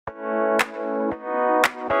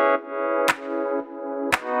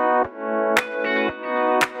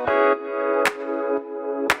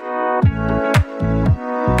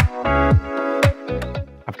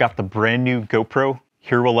got the brand new GoPro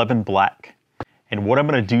Hero 11 Black. And what I'm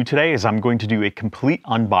going to do today is I'm going to do a complete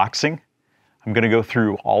unboxing. I'm going to go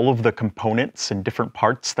through all of the components and different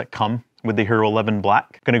parts that come with the Hero 11 Black.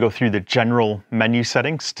 I'm going to go through the general menu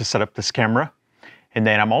settings to set up this camera. And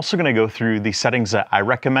then I'm also going to go through the settings that I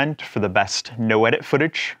recommend for the best no-edit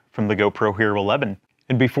footage from the GoPro Hero 11.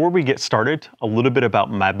 And before we get started, a little bit about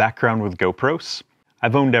my background with GoPros.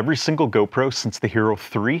 I've owned every single GoPro since the Hero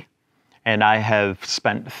 3, and I have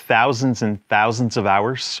spent thousands and thousands of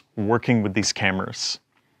hours working with these cameras.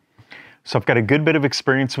 So I've got a good bit of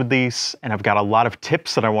experience with these, and I've got a lot of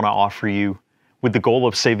tips that I want to offer you with the goal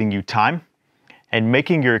of saving you time and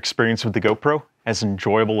making your experience with the GoPro as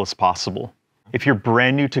enjoyable as possible. If you're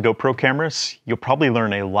brand new to GoPro cameras, you'll probably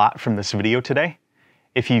learn a lot from this video today.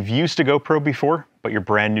 If you've used a GoPro before, but you're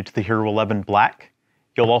brand new to the Hero 11 Black,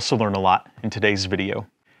 you'll also learn a lot in today's video.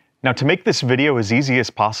 Now, to make this video as easy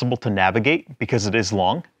as possible to navigate, because it is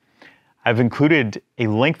long, I've included a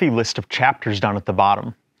lengthy list of chapters down at the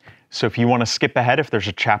bottom. So if you want to skip ahead, if there's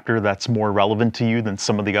a chapter that's more relevant to you than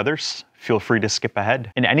some of the others, feel free to skip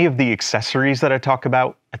ahead. And any of the accessories that I talk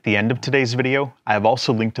about at the end of today's video, I have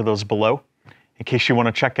also linked to those below, in case you want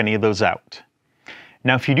to check any of those out.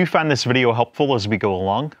 Now, if you do find this video helpful as we go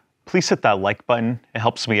along, please hit that like button. It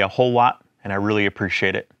helps me a whole lot, and I really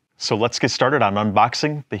appreciate it. So let's get started on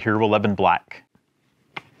unboxing the Hero 11 Black.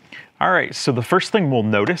 All right, so the first thing we'll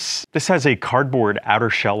notice, this has a cardboard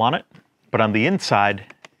outer shell on it, but on the inside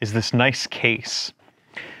is this nice case.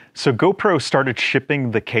 So GoPro started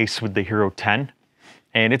shipping the case with the Hero 10,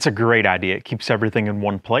 and it's a great idea. It keeps everything in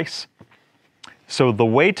one place. So the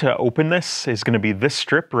way to open this is going to be this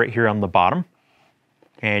strip right here on the bottom.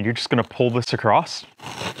 And you're just going to pull this across.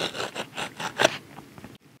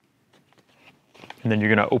 And then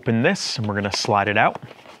you're going to open this and we're going to slide it out.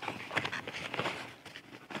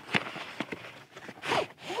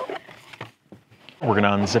 We're going to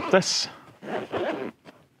unzip this.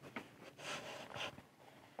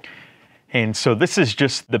 And so this is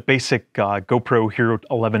just the basic GoPro Hero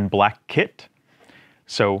 11 Black kit.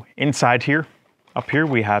 So inside here, up here,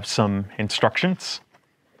 we have some instructions.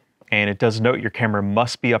 And it does note your camera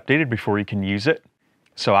must be updated before you can use it.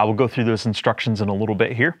 So I will go through those instructions in a little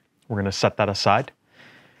bit here. We're going to set that aside.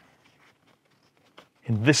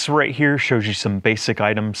 And this right here shows you some basic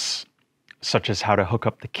items, such as how to hook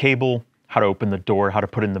up the cable, how to open the door, how to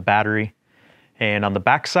put in the battery. And on the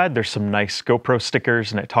back side, there's some nice GoPro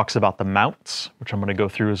stickers, and it talks about the mounts, which I'm going to go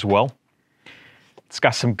through as well. It's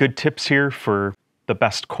got some good tips here for the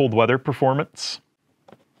best cold weather performance.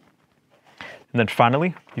 And then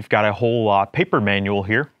finally, you've got a whole paper manual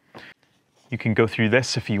here. You can go through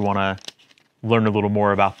this if you want to learn a little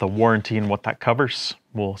more about the warranty and what that covers.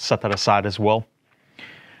 We'll set that aside as well.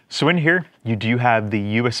 So in here, you do have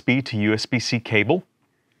the USB to USB-C cable.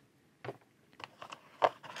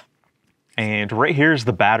 And right here is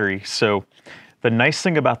the battery. So the nice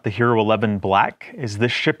thing about the Hero 11 Black is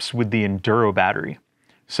this ships with the Enduro battery.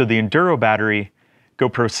 So the Enduro battery,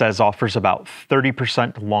 GoPro says, offers about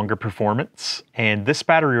 30% longer performance, and this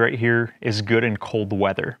battery right here is good in cold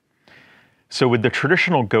weather. So with the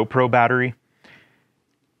traditional GoPro battery,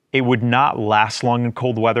 it would not last long in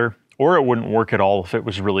cold weather, or it wouldn't work at all if it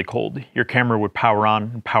was really cold. Your camera would power on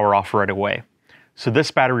and power off right away. So this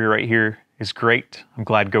battery right here is great. I'm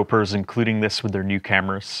glad GoPro is including this with their new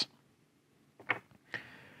cameras.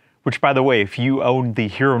 Which, by the way, if you own the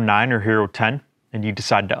Hero 9 or Hero 10 and you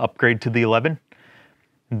decide to upgrade to the 11,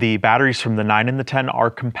 the batteries from the 9 and the 10 are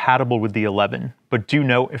compatible with the 11, but do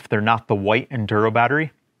note if they're not the white Enduro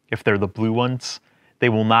battery, if they're the blue ones, they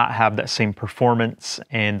will not have that same performance,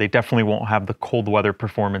 and they definitely won't have the cold weather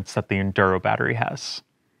performance that the Enduro battery has.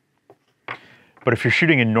 But if you're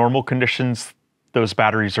shooting in normal conditions, those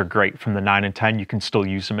batteries are great. From the 9 and 10, you can still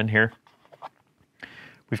use them in here.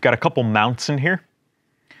 We've got a couple mounts in here.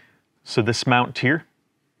 So this mount here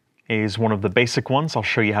is one of the basic ones. I'll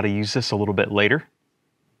show you how to use this a little bit later.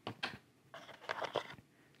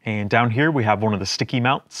 And down here we have one of the sticky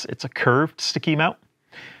mounts. It's a curved sticky mount.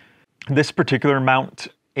 This particular mount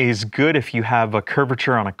is good if you have a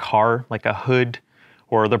curvature on a car, like a hood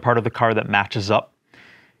or other part of the car that matches up.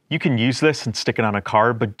 You can use this and stick it on a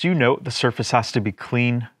car, but do note the surface has to be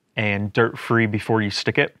clean and dirt-free before you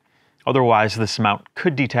stick it. Otherwise, this mount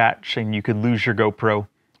could detach and you could lose your GoPro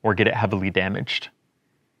or get it heavily damaged.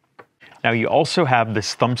 Now you also have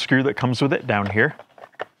this thumb screw that comes with it down here.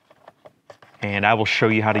 And I will show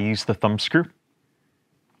you how to use the thumb screw.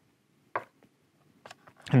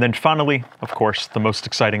 And then finally, of course, the most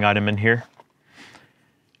exciting item in here.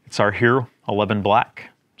 It's our Hero 11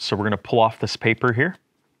 Black. So we're going to pull off this paper here.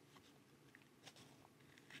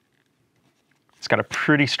 It's got a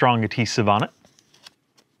pretty strong adhesive on it.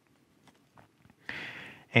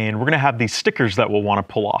 And we're going to have these stickers that we'll want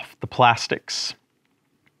to pull off, the plastics.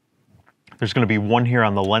 There's going to be one here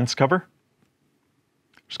on the lens cover.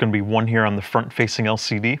 There's going to be one here on the front-facing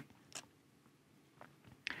LCD.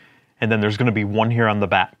 And then there's going to be one here on the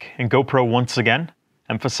back. And GoPro, once again,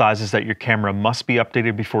 emphasizes that your camera must be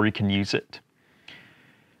updated before you can use it.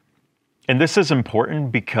 And this is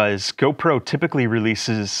important because GoPro typically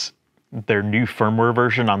releases their new firmware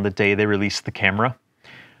version on the day they release the camera.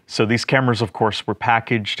 So these cameras, of course, were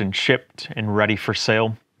packaged and shipped and ready for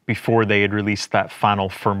sale before they had released that final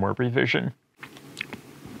firmware revision.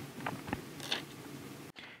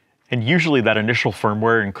 And usually that initial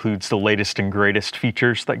firmware includes the latest and greatest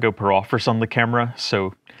features that GoPro offers on the camera,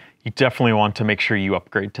 so you definitely want to make sure you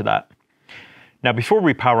upgrade to that. Now, before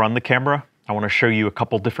we power on the camera, I want to show you a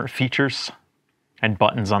couple different features and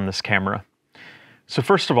buttons on this camera. So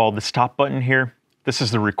first of all, this top button here, this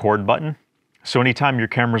is the record button. So anytime your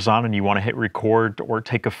camera's on and you want to hit record or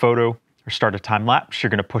take a photo or start a time lapse, you're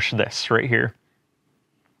going to push this right here.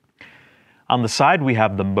 On the side, we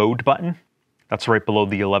have the mode button. That's right below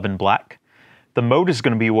the 11 black. The mode is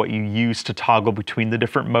going to be what you use to toggle between the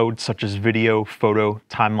different modes, such as video, photo,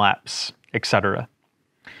 time lapse, etc.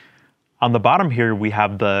 On the bottom here, we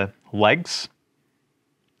have the legs,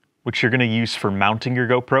 which you're going to use for mounting your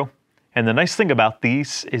GoPro. And the nice thing about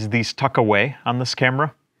these is these tuck away on this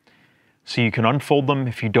camera. So you can unfold them.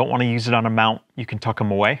 If you don't want to use it on a mount, you can tuck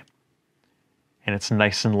them away. And it's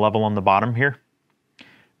nice and level on the bottom here.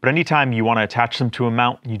 But anytime you want to attach them to a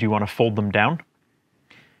mount, you do want to fold them down.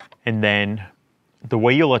 And then the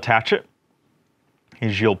way you'll attach it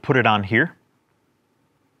is you'll put it on here.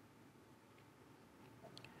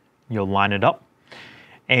 You'll line it up.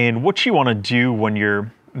 And what you want to do when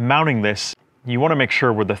you're mounting this, you want to make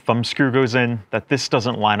sure where the thumb screw goes in, that this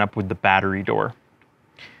doesn't line up with the battery door.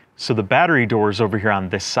 So the battery door is over here on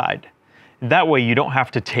this side. That way you don't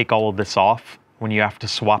have to take all of this off when you have to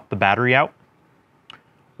swap the battery out,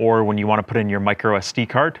 or when you want to put in your microSD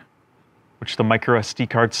card, which the microSD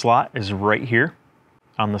card slot is right here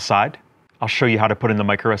on the side. I'll show you how to put in the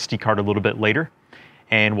microSD card a little bit later,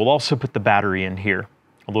 and we'll also put the battery in here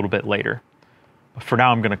a little bit later. But for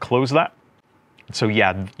now, I'm going to close that. So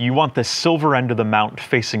yeah, you want the silver end of the mount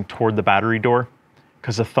facing toward the battery door,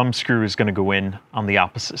 because the thumb screw is going to go in on the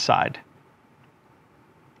opposite side.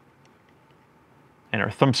 And our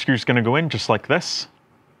thumb screw is going to go in just like this.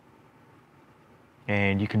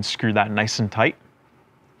 And you can screw that nice and tight.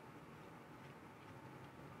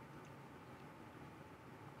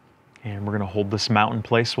 And we're going to hold this mount in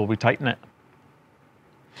place while we tighten it.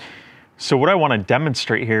 So what I want to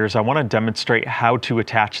demonstrate here is I want to demonstrate how to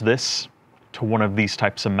attach this to one of these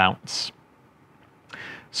types of mounts.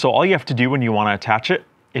 So all you have to do when you want to attach it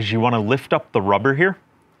is you want to lift up the rubber here.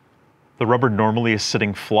 The rubber normally is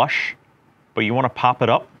sitting flush, but you want to pop it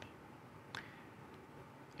up.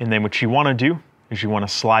 And then what you want to do is you want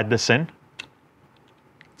to slide this in.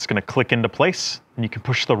 It's going to click into place, and you can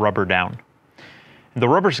push the rubber down. And the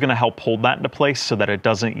rubber is going to help hold that into place so that it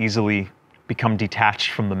doesn't easily become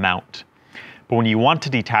detached from the mount. But when you want to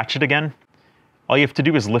detach it again, all you have to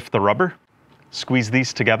do is lift the rubber, squeeze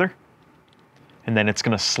these together, and then it's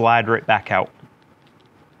going to slide right back out.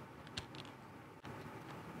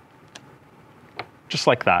 Just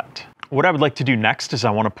like that. What I would like to do next is I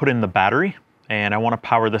want to put in the battery, and I want to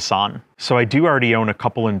power this on. So I do already own a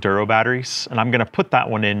couple Enduro batteries, and I'm going to put that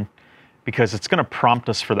one in because it's going to prompt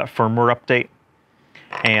us for that firmware update.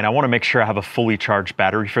 And I want to make sure I have a fully charged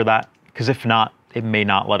battery for that, because if not, it may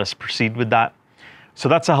not let us proceed with that. So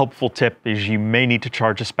that's a helpful tip, is you may need to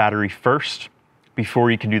charge this battery first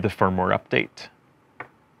before you can do the firmware update.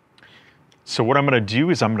 So what I'm going to do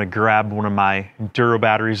is I'm going to grab one of my Enduro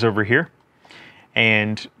batteries over here.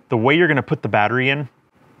 And the way you're going to put the battery in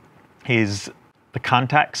is the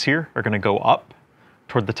contacts here are going to go up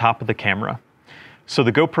toward the top of the camera. So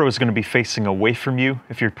the GoPro is going to be facing away from you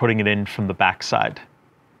if you're putting it in from the back side.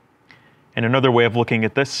 And another way of looking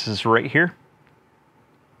at this is right here.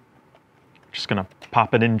 Just going to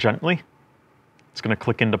pop it in gently. It's going to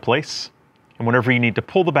click into place. And whenever you need to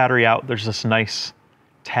pull the battery out, there's this nice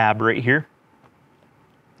tab right here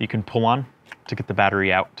you can pull on to get the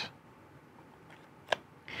battery out.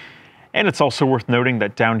 And it's also worth noting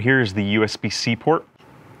that down here is the USB-C port.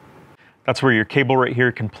 That's where your cable right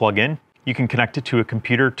here can plug in. You can connect it to a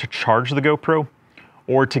computer to charge the GoPro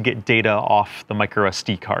or to get data off the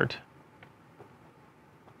microSD card.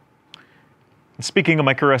 And speaking of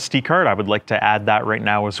microSD card, I would like to add that right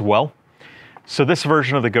now as well. So this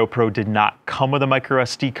version of the GoPro did not come with a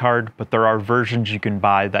microSD card, but there are versions you can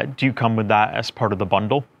buy that do come with that as part of the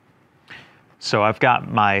bundle. So I've got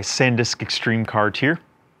my SanDisk Extreme card here,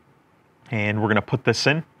 and we're gonna put this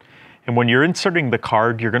in. And when you're inserting the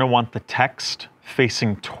card, you're gonna want the text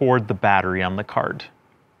facing toward the battery on the card.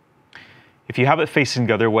 If you have it facing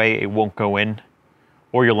the other way, it won't go in,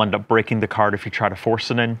 or you'll end up breaking the card if you try to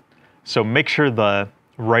force it in. So make sure the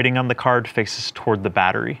writing on the card faces toward the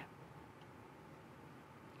battery.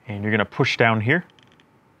 And you're gonna push down here,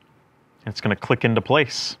 and it's gonna click into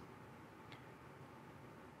place.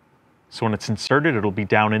 So when it's inserted, it'll be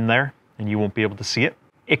down in there and you won't be able to see it.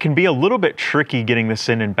 It can be a little bit tricky getting this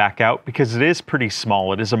in and back out because it is pretty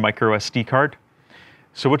small. It is a micro SD card.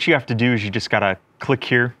 So what you have to do is you just gotta click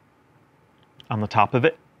here on the top of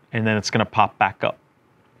it, and then it's gonna pop back up.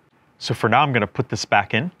 So for now, I'm gonna put this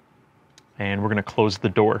back in, and we're gonna close the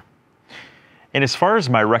door. And as far as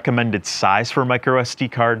my recommended size for a micro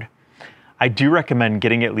SD card, I do recommend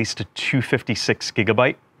getting at least a 256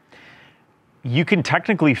 gigabyte. You can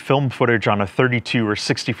technically film footage on a 32 or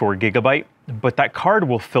 64 gigabyte, but that card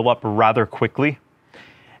will fill up rather quickly.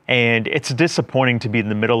 And it's disappointing to be in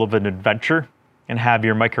the middle of an adventure and have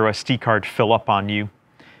your micro SD card fill up on you,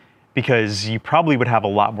 because you probably would have a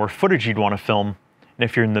lot more footage you'd want to film. And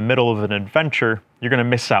if you're in the middle of an adventure, you're going to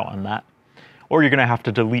miss out on that. Or you're going to have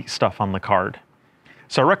to delete stuff on the card.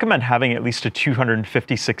 So I recommend having at least a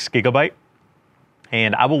 256 gigabyte.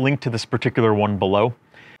 And I will link to this particular one below.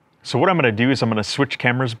 So what I'm going to do is I'm going to switch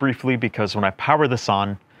cameras briefly, because when I power this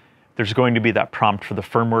on, there's going to be that prompt for the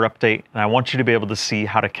firmware update, and I want you to be able to see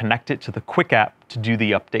how to connect it to the Quik app to do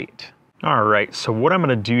the update. All right, so what I'm going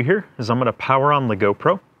to do here is I'm going to power on the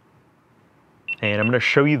GoPro, and I'm going to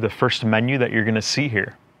show you the first menu that you're going to see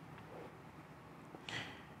here.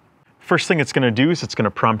 First thing it's going to do is it's going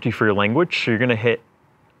to prompt you for your language. So you're going to hit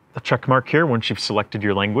the check mark here once you've selected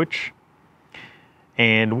your language.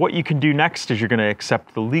 And what you can do next is you're going to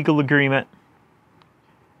accept the legal agreement.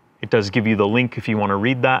 It does give you the link if you want to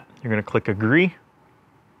read that. You're going to click agree.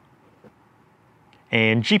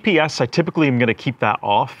 And GPS, I typically am going to keep that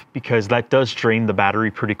off because that does drain the battery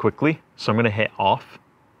pretty quickly. So I'm going to hit off.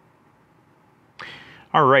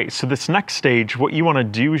 All right, so this next stage, what you want to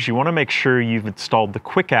do is you want to make sure you've installed the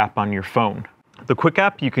Quik app on your phone. The Quik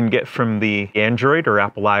app you can get from the Android or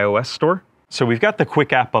Apple iOS store. So we've got the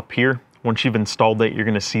Quik app up here. Once you've installed it, you're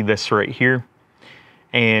going to see this right here.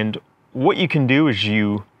 And what you can do is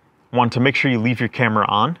you want to make sure you leave your camera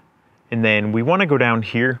on. And then we want to go down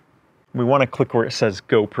here. We want to click where it says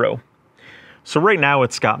GoPro. So right now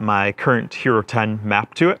it's got my current Hero 10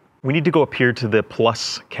 mapped to it. We need to go up here to the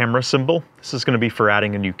plus camera symbol. This is going to be for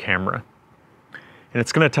adding a new camera. And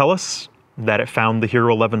it's going to tell us that it found the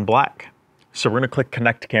Hero 11 Black. So we're going to click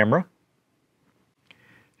Connect Camera.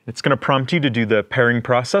 It's going to prompt you to do the pairing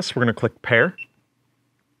process. We're going to click Pair.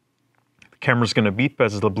 The camera's going to beep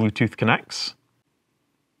as the Bluetooth connects.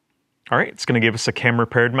 All right, it's going to give us a camera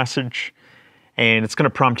paired message, and it's going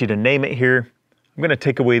to prompt you to name it here. I'm going to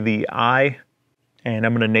take away the I, and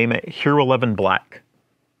I'm going to name it Hero 11 Black.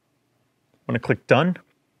 I'm going to click Done,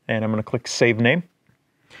 and I'm going to click Save Name.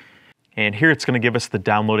 And here it's going to give us the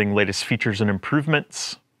downloading latest features and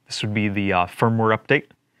improvements. This would be the firmware update.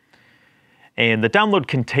 And the download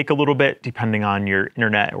can take a little bit depending on your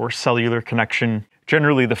internet or cellular connection.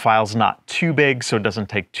 Generally, the file's not too big, so it doesn't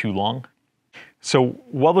take too long. So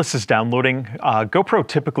while this is downloading, GoPro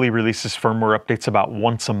typically releases firmware updates about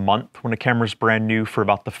once a month when a camera's brand new for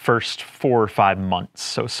about the first 4 or 5 months.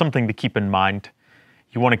 So something to keep in mind.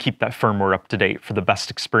 You want to keep that firmware up to date for the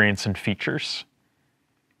best experience and features.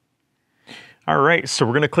 All right, so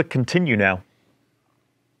we're going to click Continue now.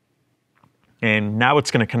 And now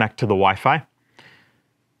it's going to connect to the Wi-Fi.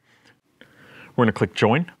 We're going to click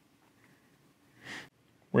Join.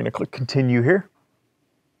 We're going to click Continue here.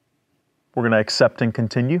 We're going to accept and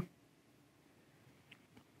continue.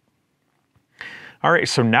 All right,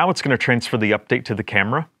 so now it's going to transfer the update to the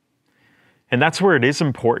camera. And that's where it is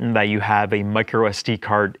important that you have a micro SD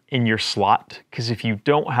card in your slot, because if you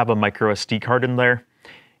don't have a micro SD card in there,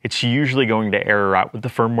 it's usually going to error out with the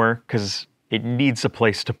firmware because it needs a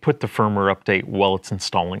place to put the firmware update while it's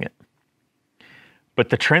installing it. But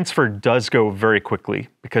the transfer does go very quickly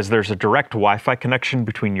because there's a direct Wi-Fi connection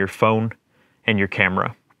between your phone and your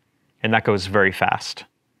camera, and that goes very fast.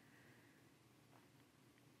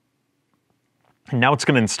 And now it's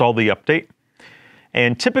going to install the update.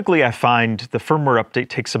 And typically I find the firmware update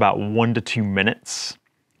takes about 1 to 2 minutes.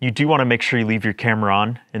 You do want to make sure you leave your camera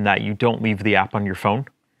on and that you don't leave the app on your phone.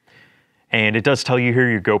 And it does tell you here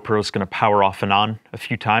your GoPro is going to power off and on a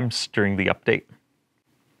few times during the update.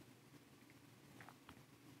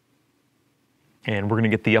 And we're going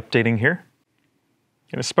to get the updating here.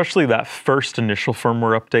 And especially that first initial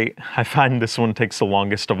firmware update, I find this one takes the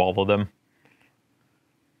longest of all of them.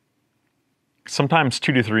 sometimes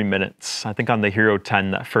 2 to 3 minutes. I think on the Hero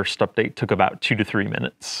 10, that first update took about 2 to 3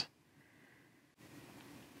 minutes.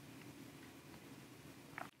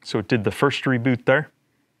 So it did the first reboot there.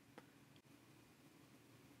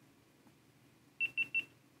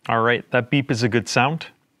 All right, that beep is a good sound.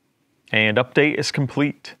 And update is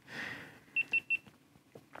complete.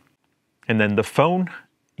 And then the phone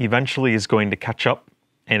eventually is going to catch up,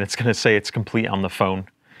 and it's going to say it's complete on the phone.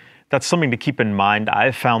 That's something to keep in mind.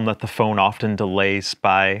 I've found that the phone often delays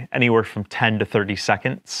by anywhere from 10 to 30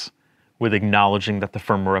 seconds with acknowledging that the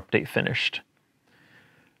firmware update finished.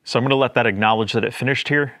 So I'm going to let that acknowledge that it finished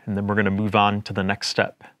here, and then we're going to move on to the next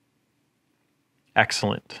step.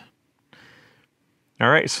 Excellent. All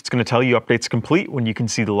right, so it's going to tell you update's complete when you can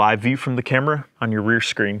see the live view from the camera on your rear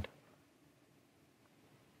screen.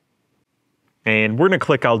 And we're going to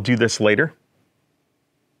click I'll do this later.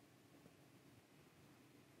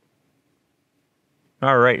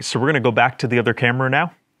 All right, so we're going to go back to the other camera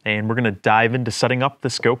now, and we're going to dive into setting up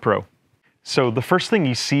this GoPro. So the first thing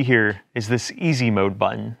you see here is this easy mode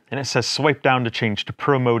button, and it says swipe down to change to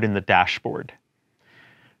pro mode in the dashboard.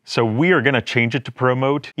 So we are going to change it to pro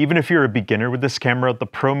mode. Even if you're a beginner with this camera, the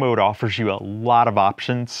pro mode offers you a lot of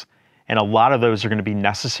options, and a lot of those are going to be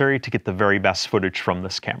necessary to get the very best footage from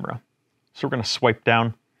this camera. So we're going to swipe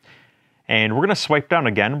down, and we're going to swipe down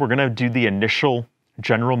again. We're going to do the initial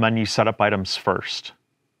general menu setup items first.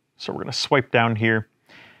 So we're going to swipe down here,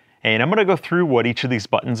 and I'm going to go through what each of these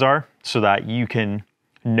buttons are so that you can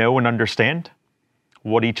know and understand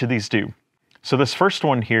what each of these do. So this first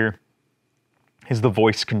one here is the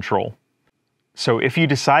voice control. So if you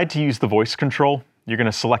decide to use the voice control, you're going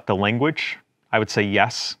to select the language. I would say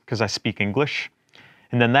yes, because I speak English,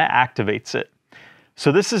 and then that activates it.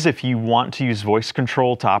 So this is if you want to use voice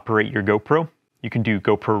control to operate your GoPro. You can do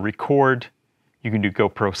GoPro record, you can do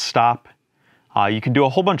GoPro stop, you can do a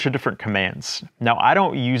whole bunch of different commands. Now I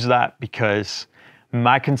don't use that because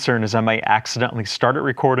my concern is I might accidentally start it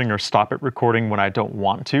recording or stop it recording when I don't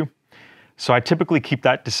want to. So I typically keep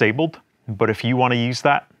that disabled, but if you want to use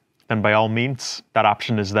that, then by all means, that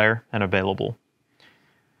option is there and available.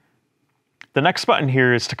 The next button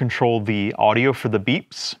here is to control the audio for the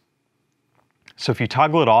beeps. So if you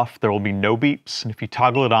toggle it off, there will be no beeps, and if you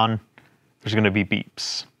toggle it on, there's going to be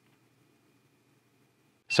beeps.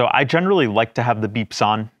 So I generally like to have the beeps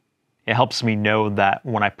on. It helps me know that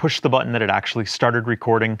when I push the button that it actually started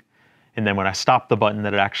recording, and then when I stop the button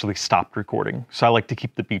that it actually stopped recording. So I like to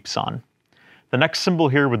keep the beeps on. The next symbol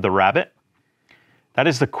here with the rabbit, that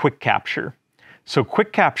is the quick capture. So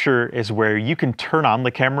quick capture is where you can turn on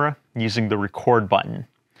the camera using the record button.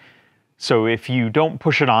 So if you don't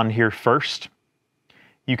push it on here first,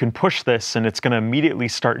 you can push this and it's going to immediately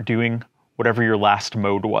start doing whatever your last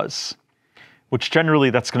mode was, which generally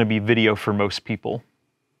that's going to be video for most people.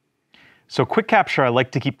 So quick capture, I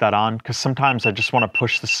like to keep that on because sometimes I just want to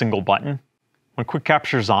push the single button. When quick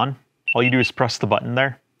capture is on, all you do is press the button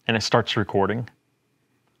there and it starts recording.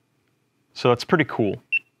 So that's pretty cool.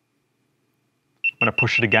 I'm going to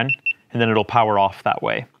push it again and then it'll power off that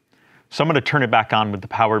way. So I'm going to turn it back on with the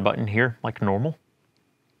power button here like normal.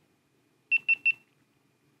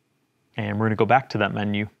 And we're going to go back to that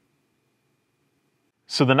menu.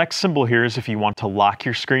 So the next symbol here is if you want to lock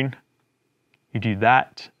your screen, you do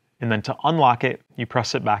that, and then to unlock it, you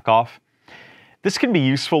press it back off. This can be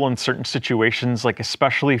useful in certain situations, like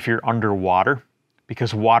especially if you're underwater,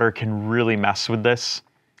 because water can really mess with this.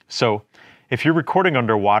 So if you're recording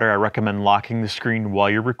underwater, I recommend locking the screen while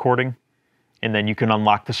you're recording, and then you can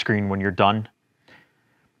unlock the screen when you're done.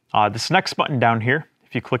 This next button down here,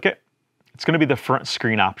 if you click it, it's going to be the front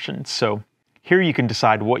screen option. So here you can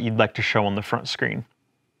decide what you'd like to show on the front screen.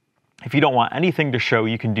 If you don't want anything to show,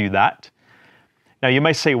 you can do that. Now you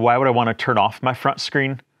might say, why would I want to turn off my front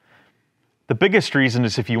screen? The biggest reason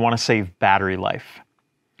is if you want to save battery life.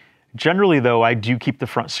 Generally though, I do keep the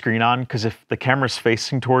front screen on because if the camera's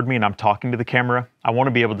facing toward me and I'm talking to the camera, I want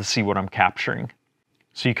to be able to see what I'm capturing.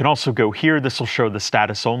 So you can also go here, this will show the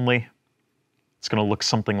status only. It's going to look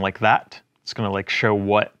something like that. It's going to like show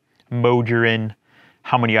what mode you're in,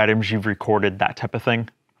 how many items you've recorded, that type of thing.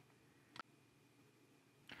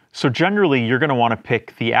 So generally, you're going to want to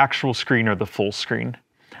pick the actual screen or the full screen.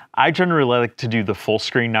 I generally like to do the full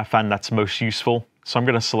screen. I find that's most useful. So I'm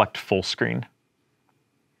going to select full screen.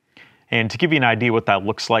 And to give you an idea what that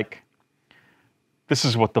looks like, this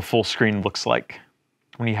is what the full screen looks like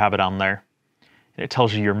when you have it on there. And it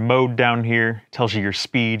tells you your mode down here, it tells you your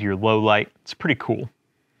speed, your low light. It's pretty cool.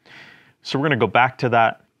 So we're going to go back to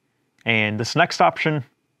that. And this next option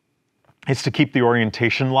is to keep the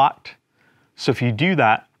orientation locked. So if you do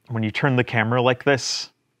that, when you turn the camera like this,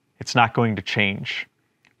 it's not going to change.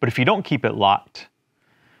 But if you don't keep it locked,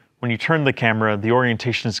 when you turn the camera, the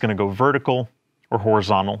orientation is going to go vertical or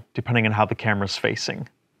horizontal, depending on how the camera's facing.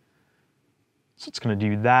 So it's going to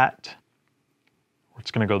do that, or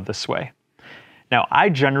it's going to go this way. Now, I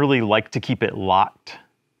generally like to keep it locked.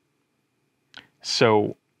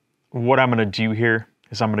 So what I'm going to do here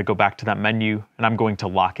is I'm going to go back to that menu and I'm going to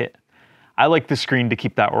lock it. I like the screen to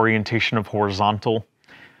keep that orientation of horizontal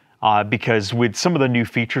because with some of the new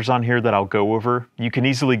features on here that I'll go over, you can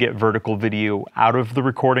easily get vertical video out of the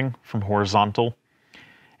recording from horizontal.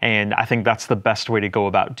 And I think that's the best way to go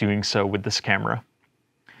about doing so with this camera.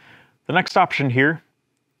 The next option here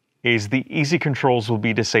is the easy controls will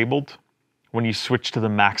be disabled when you switch to the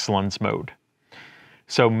max lens mode.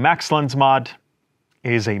 So max lens mod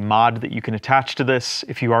is a mod that you can attach to this.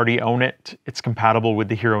 If you already own it, it's compatible with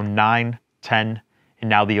the Hero 9, 10, and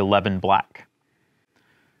now the 11 Black.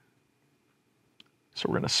 So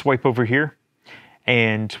we're going to swipe over here,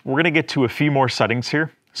 and we're going to get to a few more settings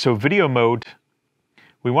here. So video mode,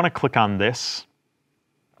 we want to click on this,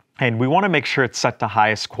 and we want to make sure it's set to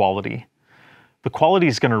highest quality. The quality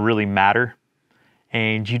is going to really matter,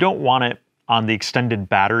 and you don't want it on the extended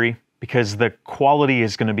battery because the quality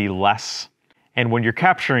is going to be less. And when you're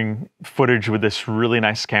capturing footage with this really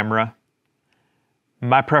nice camera,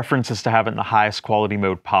 my preference is to have it in the highest quality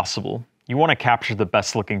mode possible. You want to capture the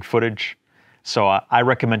best looking footage, so I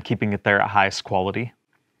recommend keeping it there at highest quality.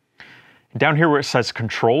 And down here where it says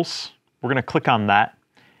controls, we're going to click on that,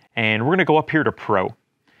 and we're going to go up here to Pro.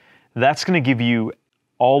 That's going to give you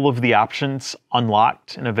all of the options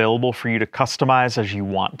unlocked and available for you to customize as you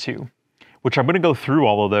want to, which I'm going to go through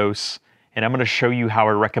all of those, and I'm going to show you how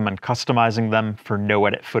I recommend customizing them for no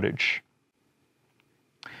edit footage.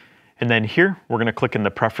 And then here, we're going to click in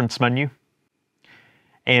the preference menu.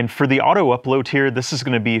 And for the auto upload here, this is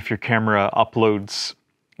going to be if your camera uploads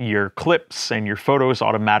your clips and your photos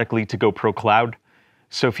automatically to GoPro Cloud.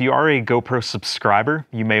 So if you are a GoPro subscriber,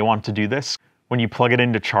 you may want to do this. When you plug it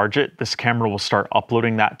in to charge it, this camera will start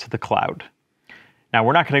uploading that to the cloud. Now,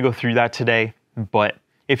 we're not going to go through that today, but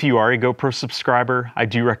if you are a GoPro subscriber, I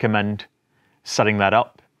do recommend setting that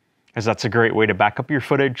up, as that's a great way to back up your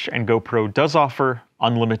footage, and GoPro does offer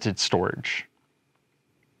unlimited storage.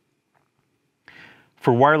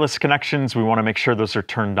 For wireless connections, we want to make sure those are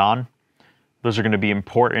turned on. Those are going to be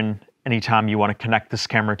important anytime you want to connect this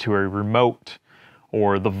camera to a remote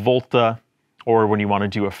or the Volta, or when you want to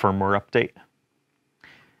do a firmware update.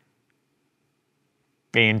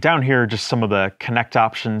 And down here are just some of the connect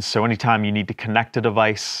options. So anytime you need to connect a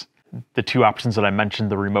device, the two options that I mentioned,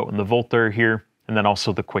 the remote and the Volta are here, and then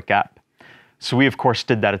also the Quik app. So we of course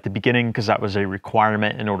did that at the beginning because that was a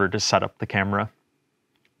requirement in order to set up the camera.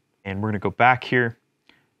 And we're going to go back here,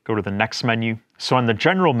 go to the next menu. So on the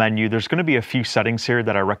general menu, there's going to be a few settings here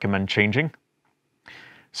that I recommend changing.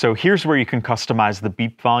 So here's where you can customize the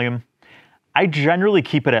beep volume. I generally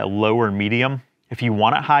keep it at low or medium. If you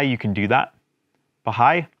want it high, you can do that. But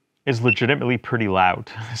high is legitimately pretty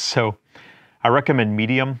loud. So I recommend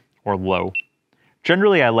medium or low.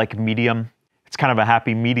 Generally, I like medium. It's kind of a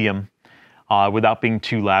happy medium without being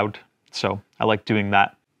too loud. So I like doing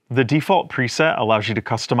that. The default preset allows you to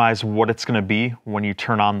customize what it's going to be when you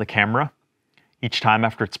turn on the camera each time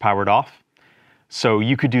after it's powered off. So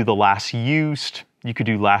you could do the last used, you could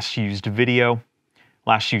do last used video,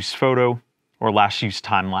 last used photo, or last used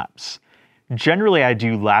time lapse. Generally, I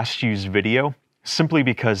do last used video simply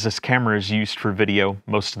because this camera is used for video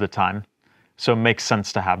most of the time. So it makes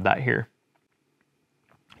sense to have that here.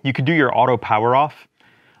 You can do your auto power off.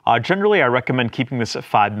 Generally, I recommend keeping this at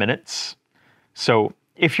 5 minutes. So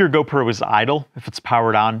if your GoPro is idle, if it's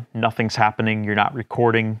powered on, nothing's happening, you're not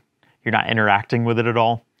recording, you're not interacting with it at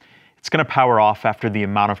all, it's going to power off after the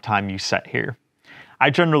amount of time you set here. I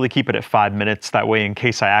generally keep it at 5 minutes. That way, in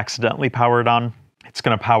case I accidentally power it on, it's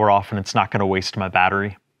going to power off and it's not going to waste my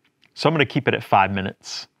battery. So I'm going to keep it at 5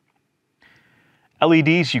 minutes.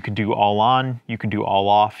 LEDs, you can do all on, you can do all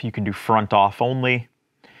off, you can do front off only.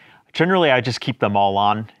 Generally, I just keep them all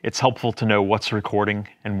on. It's helpful to know what's recording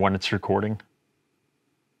and when it's recording.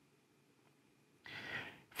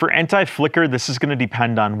 For anti-flicker, this is going to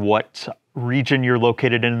depend on what region you're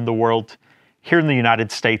located in the world. Here in the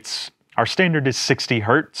United States, our standard is 60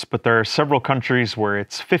 Hertz, but there are several countries where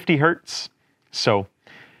it's 50 Hertz. So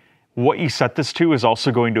what you set this to is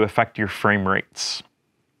also going to affect your frame rates.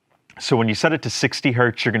 So when you set it to 60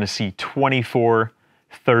 Hertz, you're going to see 24,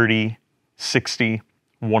 30, 60,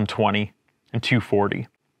 120, and 240.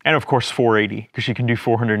 And of course 480, because you can do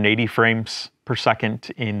 480 frames per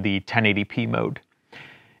second in the 1080p mode.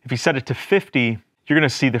 If you set it to 50, you're going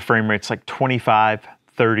to see the frame rates like 25,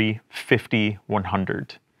 30, 50,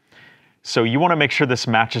 100. So you want to make sure this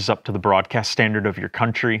matches up to the broadcast standard of your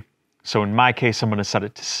country. So in my case, I'm going to set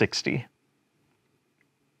it to 60.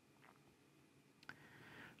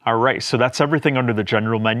 All right, so that's everything under the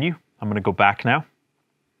general menu. I'm going to go back now.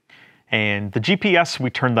 And the GPS, we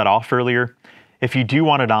turned that off earlier. If you do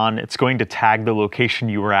want it on, it's going to tag the location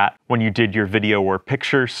you were at when you did your video or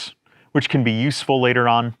pictures, which can be useful later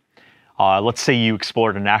on. Let's say you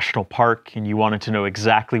explored a national park and you wanted to know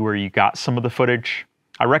exactly where you got some of the footage.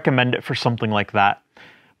 I recommend it for something like that.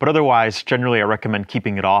 But otherwise, generally I recommend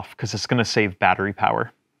keeping it off because it's going to save battery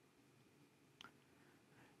power.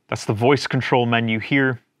 That's the voice control menu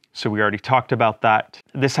here. So we already talked about that.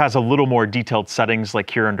 This has a little more detailed settings like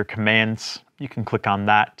here under commands. You can click on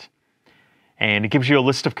that. And it gives you a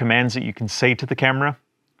list of commands that you can say to the camera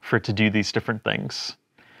for it to do these different things.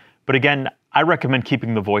 But again, I recommend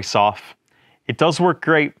keeping the voice off. It does work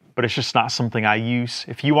great, but it's just not something I use.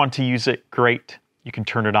 If you want to use it, great. You can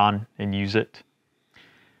turn it on and use it.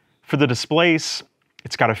 For the displays,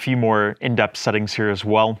 it's got a few more in-depth settings here as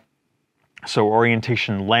well. So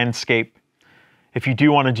orientation landscape. If you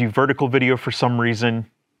do want to do vertical video for some reason,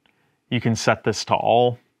 you can set this to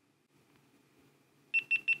all.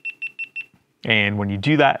 And when you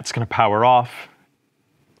do that, it's going to power off.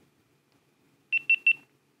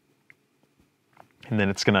 And then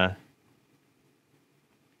it's going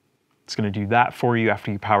to do that for you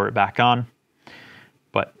after you power it back on.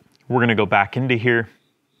 But we're going to go back into here.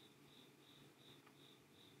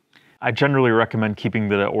 I generally recommend keeping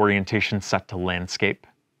the orientation set to landscape.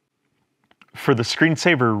 For the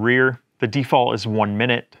screensaver rear, the default is 1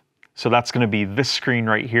 minute. So that's going to be this screen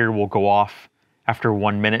right here will go off after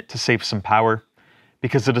 1 minute to save some power.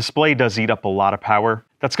 Because the display does eat up a lot of power.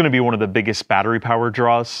 That's going to be one of the biggest battery power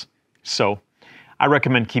draws. So I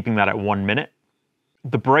recommend keeping that at 1 minute.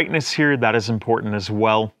 The brightness here, that is important as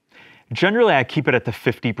well. Generally, I keep it at the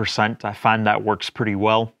 50%. I find that works pretty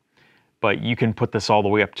well. But you can put this all the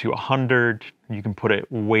way up to 100. You can put it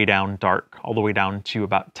way down dark, all the way down to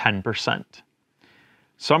about 10%.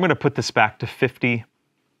 So I'm going to put this back to 50.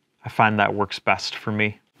 I find that works best for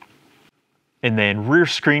me. And then rear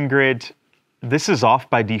screen grid, this is off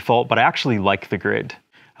by default, but I actually like the grid.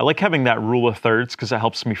 I like having that rule of thirds because it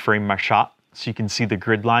helps me frame my shot. So you can see the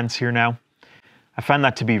grid lines here now. I find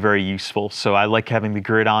that to be very useful, so I like having the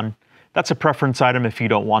grid on. That's a preference item. If you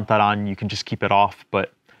don't want that on, you can just keep it off,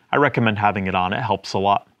 but I recommend having it on. It helps a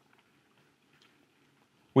lot.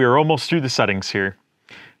 We are almost through the settings here.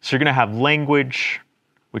 So you're going to have language,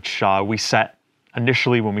 which we set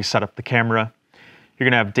initially when we set up the camera. You're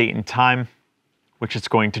going to have date and time, which it's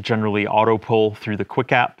going to generally auto pull through the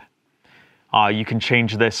Quik app. You can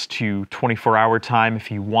change this to 24-hour time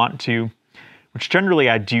if you want to, which generally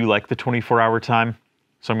I do like the 24-hour time.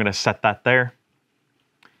 So I'm going to set that there.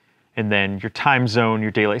 And then your time zone,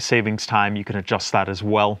 your daylight savings time, you can adjust that as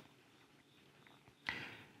well.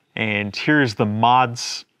 And here's the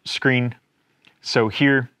mods screen. So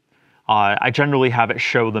here, I generally have it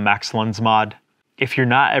show the max lens mod. If you're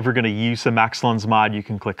not ever going to use the max lens mod, you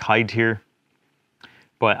can click hide here.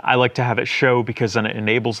 But I like to have it show because then it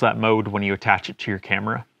enables that mode when you attach it to your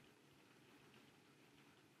camera.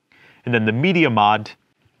 And then the media mod,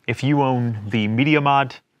 if you own the media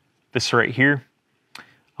mod, this right here,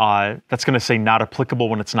 that's going to say not applicable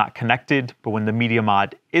when it's not connected, but when the media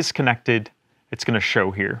mod is connected, it's going to show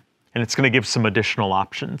here. And it's going to give some additional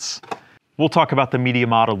options. We'll talk about the media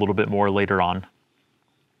mod a little bit more later on.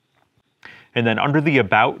 And then under the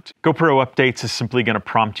About, GoPro Updates is simply going to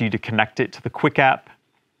prompt you to connect it to the Quik app.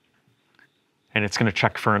 And it's going to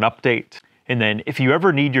check for an update. And then if you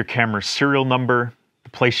ever need your camera's serial number, the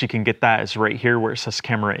place you can get that is right here where it says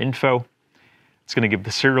camera info. It's going to give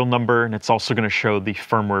the serial number, and it's also going to show the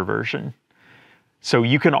firmware version. So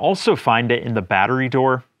you can also find it in the battery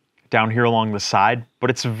door down here along the side, but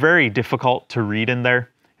it's very difficult to read in there.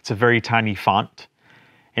 It's a very tiny font.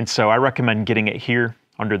 And so I recommend getting it here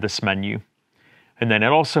under this menu. And then it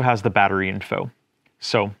also has the battery info.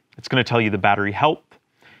 So it's going to tell you the battery health,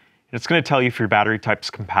 and it's going to tell you if your battery type's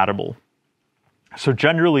compatible. So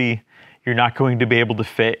generally, you're not going to be able to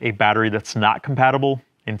fit a battery that's not compatible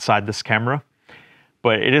inside this camera.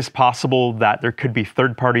 But it is possible that there could be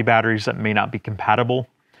third-party batteries that may not be compatible.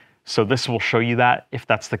 So this will show you that if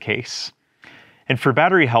that's the case. And for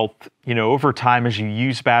battery health, over time as you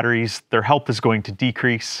use batteries, their health is going to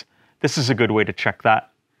decrease. This is a good way to check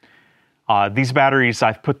that. These batteries,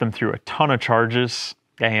 I've put them through a ton of charges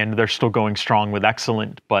and they're still going strong with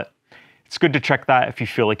excellent, but it's good to check that if you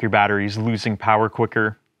feel like your battery is losing power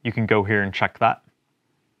quicker. You can go here and check that.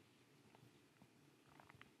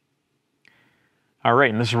 All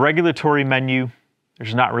right, and this regulatory menu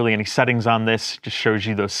There's not really any settings on this, it just shows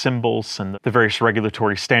you those symbols and the various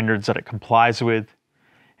regulatory standards that it complies with.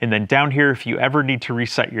 And then down here, if you ever need to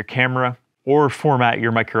reset your camera or format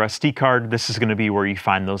your microSD card, this is going to be where you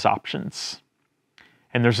find those options.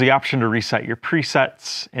 And there's the option to reset your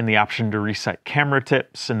presets and the option to reset camera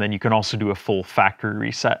tips, and then you can also do a full factory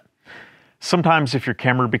reset. Sometimes if your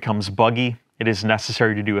camera becomes buggy, it is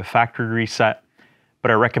necessary to do a factory reset, but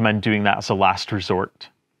I recommend doing that as a last resort.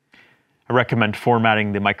 I recommend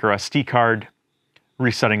formatting the microSD card,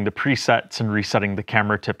 resetting the presets, and resetting the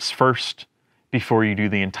camera tips first before you do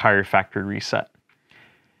the entire factory reset.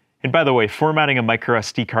 And by the way, formatting a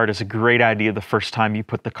microSD card is a great idea the first time you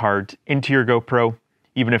put the card into your GoPro,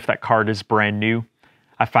 even if that card is brand new.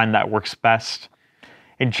 I find that works best.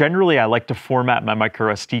 And generally, I like to format my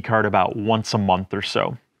microSD card about once a month or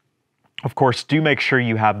so. Of course, do make sure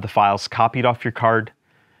you have the files copied off your card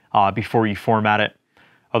before you format it.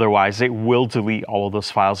 Otherwise, it will delete all of those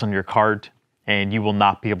files on your card and you will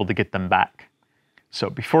not be able to get them back. So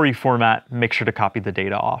before you format, make sure to copy the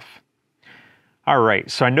data off. All right,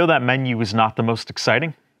 so I know that menu was not the most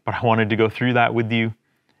exciting, but I wanted to go through that with you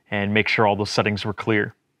and make sure all those settings were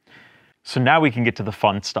clear. So now we can get to the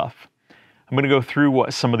fun stuff. I'm going to go through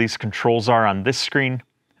what some of these controls are on this screen,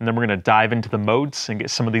 and then we're going to dive into the modes and get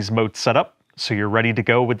some of these modes set up so you're ready to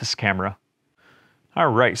go with this camera. All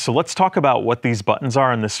right, so let's talk about what these buttons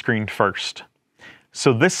are on the screen first.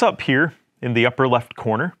 So this up here in the upper left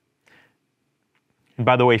corner, and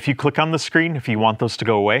by the way, if you click on the screen, if you want those to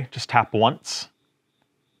go away, just tap once,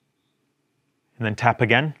 and then tap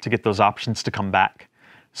again to get those options to come back.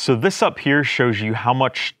 So this up here shows you how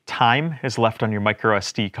much time is left on your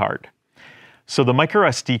microSD card. So the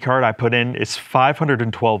microSD card I put in is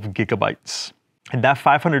 512 gigabytes, and that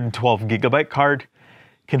 512 gigabyte card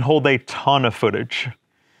can hold a ton of footage.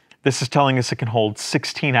 This is telling us it can hold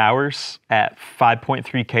 16 hours at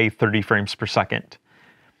 5.3K 30 frames per second.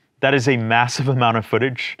 That is a massive amount of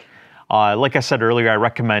footage. Like I said earlier, I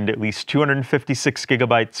recommend at least 256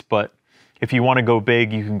 gigabytes, but if you want to go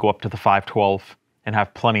big, you can go up to the 512 and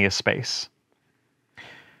have plenty of space.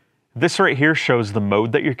 This right here shows the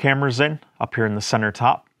mode that your camera's in, up here in the center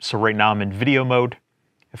top. So right now I'm in video mode.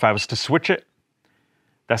 If I was to switch it,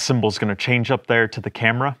 that symbol's going to change up there to the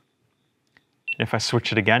camera. And if I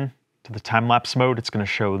switch it again to the time-lapse mode, it's going to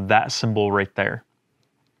show that symbol right there.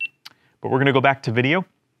 But we're going to go back to video.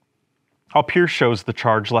 Up here shows the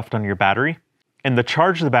charge left on your battery. And the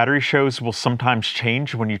charge the battery shows will sometimes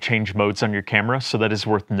change when you change modes on your camera, so that is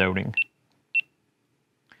worth noting.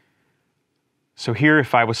 So here,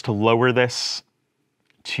 if I was to lower this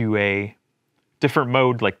to a different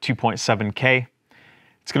mode, like 2.7K,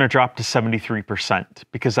 it's going to drop to 73%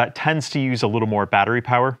 because that tends to use a little more battery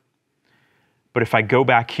power. But if I go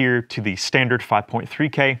back here to the standard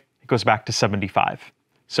 5.3K, it goes back to 75.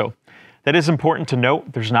 So that is important to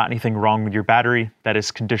note. There's not anything wrong with your battery. That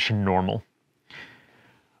is condition normal.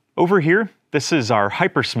 Over here, this is our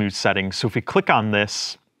hypersmooth setting. So if we click on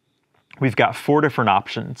this, we've got 4 different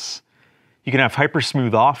options. You can have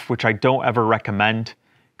hypersmooth off, which I don't ever recommend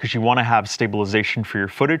because you want to have stabilization for your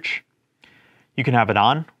footage. You can have it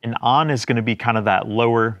on, and on is going to be kind of that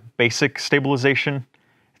lower basic stabilization.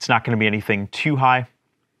 It's not going to be anything too high,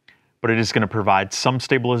 but it is going to provide some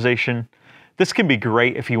stabilization. This can be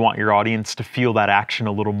great if you want your audience to feel that action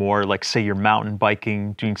a little more, like say you're mountain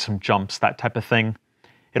biking, doing some jumps, that type of thing.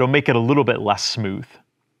 It'll make it a little bit less smooth.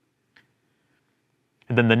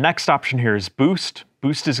 And then the next option here is boost.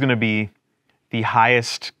 Boost is going to be the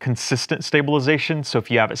highest consistent stabilization. So if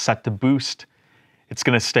you have it set to boost, it's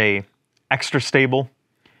going to stay extra stable.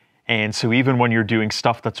 And so even when you're doing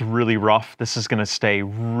stuff that's really rough, this is going to stay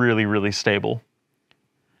really, really stable,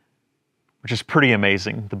 which is pretty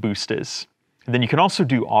amazing, the boost is. And then you can also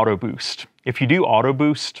do auto boost. If you do auto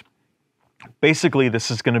boost, basically this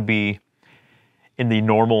is going to be in the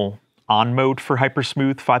normal on mode for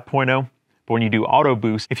Hypersmooth 5.0. But when you do auto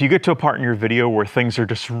boost, if you get to a part in your video where things are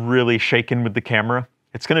just really shaking with the camera,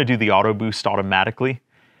 it's going to do the auto boost automatically.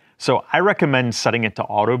 So I recommend setting it to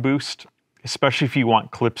auto boost, especially if you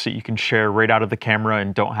want clips that you can share right out of the camera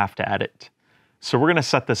and don't have to edit. So we're going to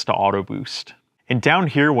set this to auto boost. And down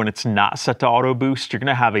here, when it's not set to auto boost, you're going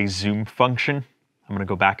to have a zoom function. I'm going to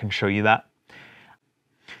go back and show you that.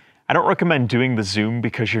 I don't recommend doing the zoom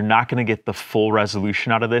because you're not going to get the full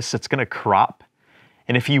resolution out of this. It's going to crop.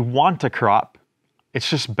 And if you want to crop, it's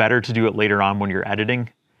just better to do it later on when you're editing.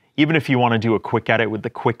 Even if you want to do a quick edit with the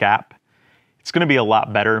Quik app, it's going to be a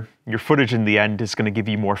lot better. Your footage in the end is going to give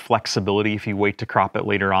you more flexibility if you wait to crop it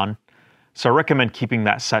later on. So I recommend keeping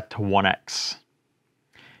that set to 1x.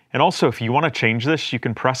 And also, if you want to change this, you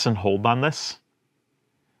can press and hold on this,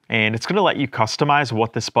 and it's gonna let you customize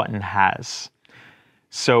what this button has.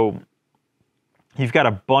 So you've got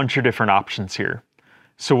a bunch of different options here.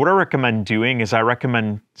 So what I recommend doing is I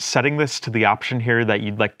recommend setting this to the option here that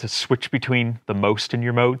you'd like to switch between the most in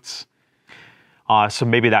your modes. So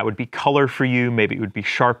maybe that would be color for you, maybe it would be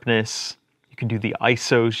sharpness. You can do the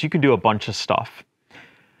ISOs, you can do a bunch of stuff.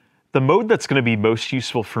 The mode that's going to be most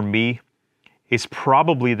useful for me is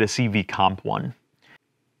probably this EV comp one.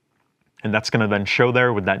 And that's going to then show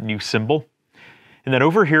there with that new symbol. And then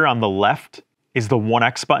over here on the left is the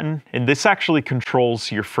 1x button, and this actually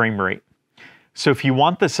controls your frame rate. So if you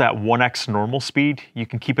want this at 1x normal speed, you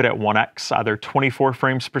can keep it at 1x, either 24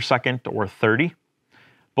 frames per second or 30.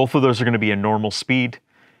 Both of those are going to be a normal speed,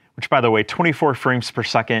 which, by the way, 24 frames per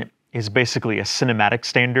second is basically a cinematic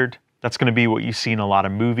standard. That's going to be what you see in a lot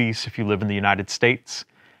of movies if you live in the United States.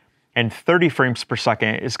 And 30 frames per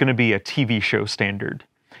second is going to be a TV show standard.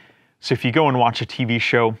 So if you go and watch a TV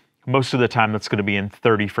show, most of the time that's going to be in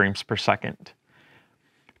 30 frames per second.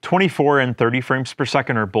 24 and 30 frames per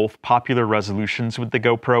second are both popular resolutions with the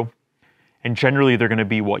GoPro, and generally they're going to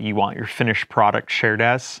be what you want your finished product shared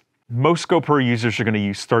as. Most GoPro users are going to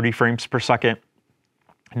use 30 frames per second.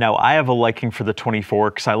 Now, I have a liking for the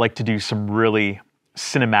 24 because I like to do some really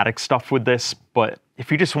cinematic stuff with this, but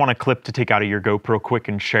if you just want a clip to take out of your GoPro quick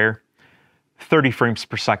and share, 30 frames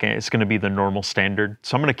per second is going to be the normal standard,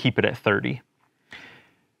 so I'm going to keep it at 30.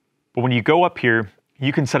 But when you go up here,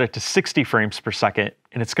 you can set it to 60 frames per second,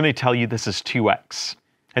 and it's going to tell you this is 2x.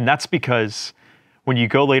 And that's because when you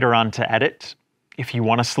go later on to edit, if you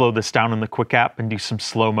want to slow this down in the Quik app and do some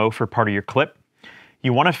slow-mo for part of your clip,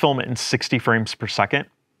 you want to film it in 60 frames per second,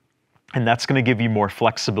 and that's going to give you more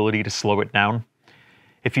flexibility to slow it down.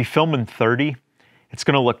 If you film in 30, it's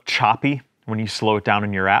going to look choppy when you slow it down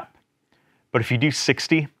in your app. But if you do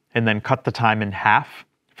 60 and then cut the time in half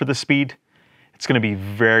for the speed, it's going to be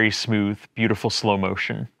very smooth, beautiful slow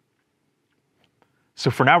motion. So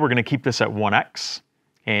for now, we're going to keep this at 1x.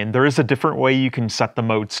 And there is a different way you can set the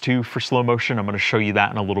modes too for slow motion. I'm going to show you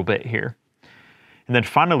that in a little bit here. And then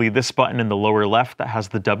finally, this button in the lower left that has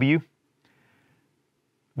the W,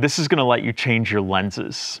 this is going to let you change your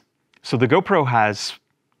lenses. So the GoPro has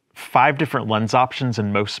 5 different lens options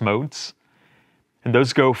in most modes. And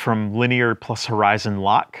those go from linear plus horizon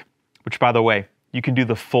lock, which, by the way, you can do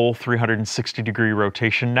the full 360-degree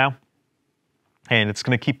rotation now. And it's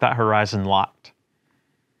going to keep that horizon locked,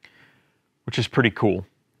 which is pretty cool.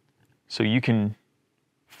 So you can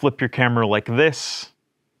flip your camera like this,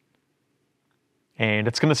 and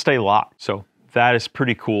it's going to stay locked. So that is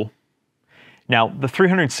pretty cool. Now, the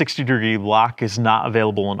 360-degree lock is not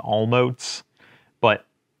available in all modes, but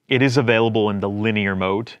it is available in the linear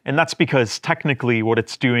mode. And that's because technically what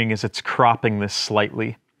it's doing is it's cropping this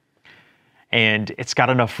slightly. And it's got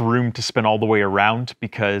enough room to spin all the way around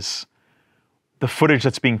because the footage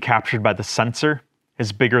that's being captured by the sensor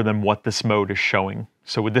is bigger than what this mode is showing.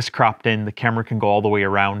 So with this cropped in, the camera can go all the way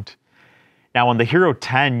around. Now on the Hero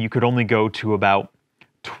 10, you could only go to about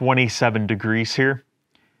 27 degrees here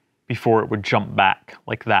before it would jump back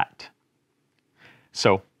like that.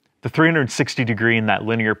 So the 360 degree in that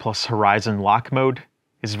linear plus horizon lock mode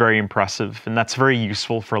is very impressive, and that's very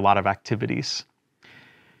useful for a lot of activities.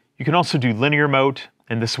 You can also do linear mode,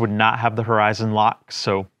 and this would not have the horizon lock,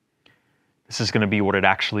 so this is going to be what it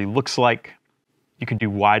actually looks like. You can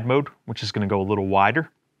do wide mode, which is going to go a little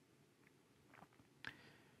wider.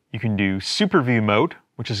 You can do super view mode,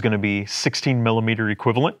 which is going to be 16mm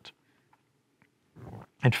equivalent.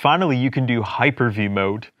 And finally, you can do hyper view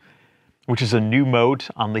mode, which is a new mode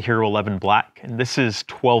on the Hero 11 Black, and this is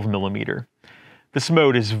 12mm. This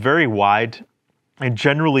mode is very wide, and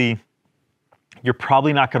generally, you're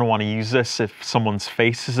probably not going to want to use this if someone's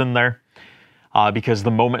face is in there, because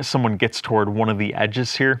the moment someone gets toward one of the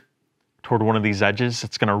edges here, toward one of these edges,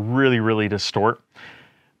 it's going to really distort.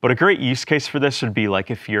 But a great use case for this would be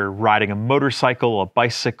like if you're riding a motorcycle, a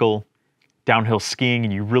bicycle, downhill skiing,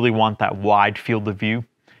 and you really want that wide field of view.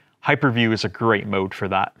 Hyperview is a great mode for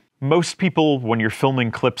that. Most people, when you're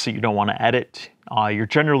filming clips that you don't want to edit, you're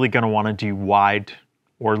generally going to want to do wide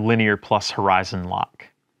or linear plus horizon lock.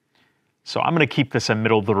 So I'm going to keep this a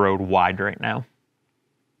middle of the road wide right now.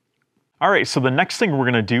 All right, so the next thing we're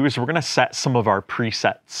going to do is we're going to set some of our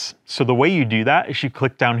presets. So the way you do that is you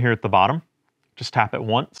click down here at the bottom, just tap it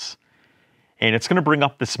once, and it's going to bring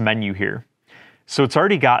up this menu here. So it's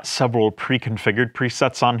already got several pre-configured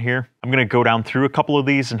presets on here. I'm going to go down through a couple of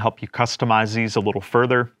these and help you customize these a little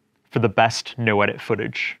further for the best no-edit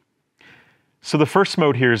footage. So the first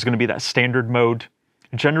mode here is going to be that standard mode.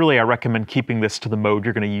 Generally, I recommend keeping this to the mode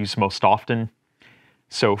you're going to use most often.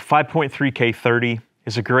 So 5.3K 30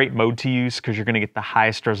 is a great mode to use because you're going to get the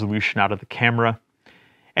highest resolution out of the camera,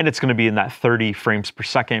 and it's going to be in that 30 frames per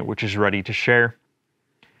second, which is ready to share.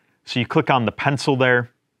 So you click on the pencil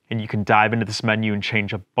there, and you can dive into this menu and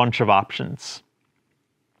change a bunch of options.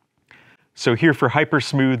 So here for Hyper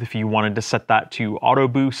Smooth, if you wanted to set that to auto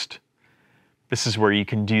boost, this is where you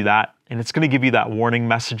can do that. And it's going to give you that warning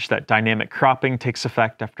message that dynamic cropping takes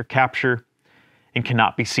effect after capture and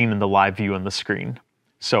cannot be seen in the live view on the screen.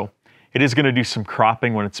 So it is going to do some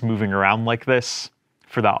cropping when it's moving around like this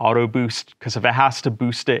for that auto boost, because if it has to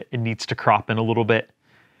boost it, it needs to crop in a little bit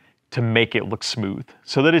to make it look smooth.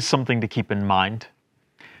 So that is something to keep in mind.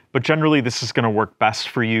 But generally, this is going to work best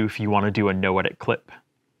for you if you want to do a no-edit clip.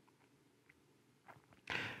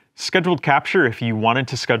 Scheduled capture, if you wanted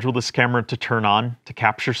to schedule this camera to turn on to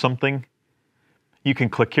capture something, you can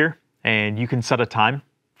click here and you can set a time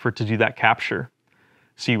for it to do that capture.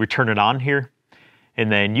 So you would turn it on here,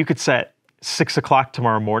 and then you could set 6 o'clock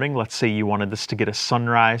tomorrow morning. Let's say you wanted this to get a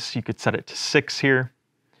sunrise. You could set it to 6 here.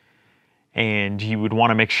 And you would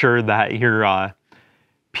want to make sure that your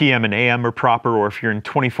PM and AM are proper, or if you're in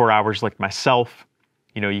 24 hours like myself,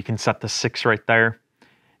 you can set the 6 right there,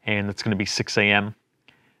 and it's going to be 6 a.m.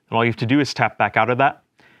 And all you have to do is tap back out of that,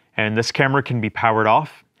 and this camera can be powered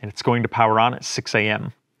off, and it's going to power on at 6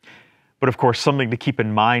 a.m. But of course, something to keep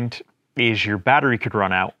in mind is your battery could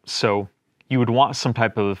run out. So you would want some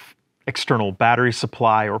type of external battery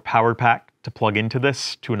supply or power pack to plug into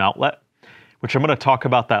this to an outlet, which I'm going to talk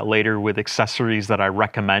about that later with accessories that I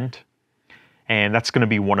recommend. And that's going to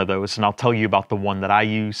be one of those, and I'll tell you about the one that I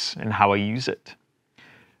use and how I use it.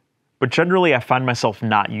 But generally, I find myself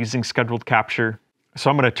not using scheduled capture, so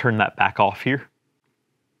I'm going to turn that back off here.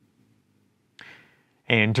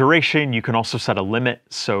 And duration, you can also set a limit.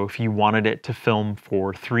 So if you wanted it to film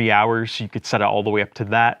for 3 hours, you could set it all the way up to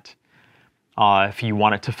that. If you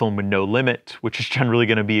want it to film with no limit, which is generally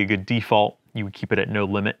going to be a good default, you would keep it at no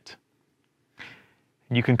limit.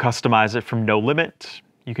 You can customize it from no limit.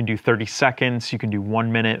 You can do 30 seconds, you can do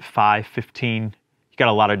 1 minute, 5, 15. You got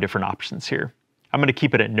a lot of different options here. I'm going to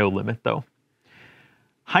keep it at no limit though.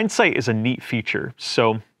 Hindsight is a neat feature.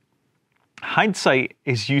 So hindsight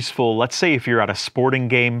is useful, let's say if you're at a sporting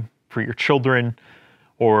game for your children,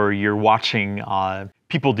 or you're watching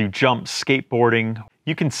people do jumps, skateboarding.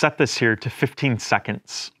 You can set this here to 15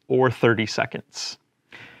 seconds or 30 seconds.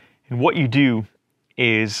 And what you do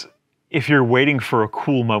is, if you're waiting for a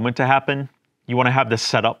cool moment to happen, you want to have this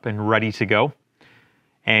set up and ready to go.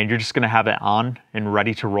 And you're just going to have it on and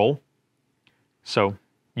ready to roll. So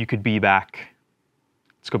you could be back.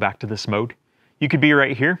 Let's go back to this mode. You could be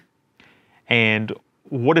right here. And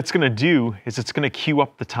what it's going to do is it's going to queue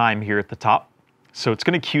up the time here at the top. So it's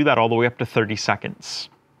going to queue that all the way up to 30 seconds.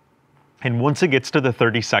 And once it gets to the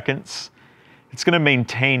 30 seconds, it's going to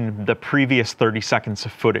maintain the previous 30 seconds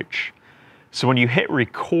of footage. So when you hit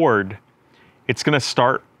record, it's going to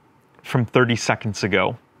start from 30 seconds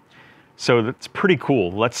ago. So that's pretty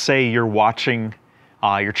cool. Let's say you're watching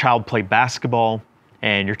your child play basketball,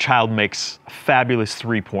 and your child makes a fabulous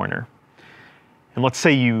three-pointer. And let's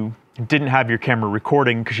say you didn't have your camera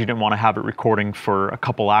recording because you didn't want to have it recording for a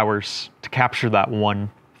couple hours to capture that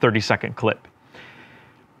one 30-second clip.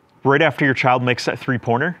 Right after your child makes that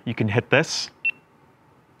three-pointer, you can hit this,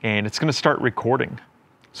 and it's going to start recording.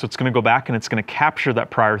 So it's going to go back and it's going to capture that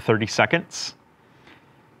prior 30 seconds,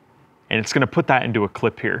 and it's going to put that into a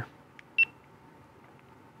clip here.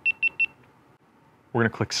 We're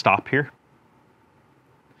going to click stop here.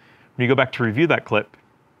 When you go back to review that clip,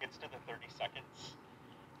 it gets to the 30 seconds.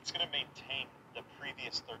 It's going to maintain the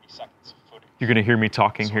previous 30 seconds of footage. You're going to hear me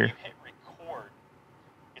talking here. When you hit record,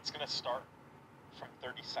 it's going to start from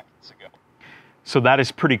 30 seconds ago. So that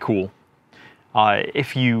is pretty cool.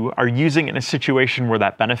 If you are using it in a situation where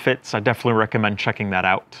that benefits, I definitely recommend checking that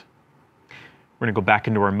out. We're going to go back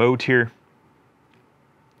into our mode here.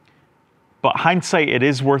 But hindsight, it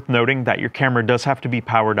is worth noting that your camera does have to be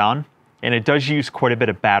powered on, and it does use quite a bit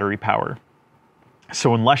of battery power.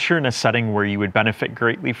 So unless you're in a setting where you would benefit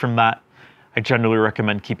greatly from that, I generally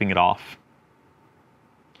recommend keeping it off.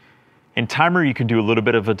 In timer, you can do a little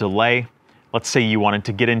bit of a delay. Let's say you wanted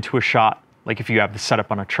to get into a shot, like if you have the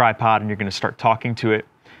setup on a tripod and you're going to start talking to it,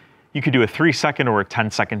 you could do a 3-second or a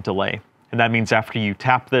 10-second delay. And that means after you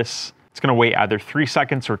tap this, it's going to wait either 3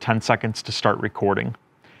 seconds or 10 seconds to start recording.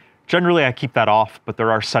 Generally, I keep that off, but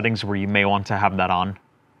there are settings where you may want to have that on.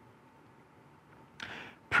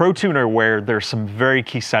 ProTuner, where there's some very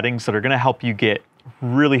key settings that are going to help you get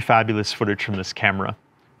really fabulous footage from this camera.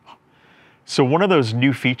 So one of those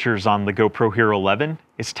new features on the GoPro Hero 11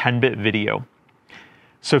 is 10-bit video.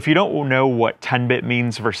 So if you don't know what 10-bit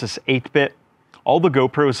means versus 8-bit, All the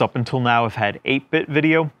GoPros up until now have had 8-bit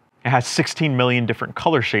video. It has 16 million different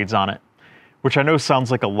color shades on it, which I know sounds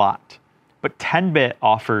like a lot, but 10-bit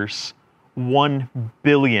offers 1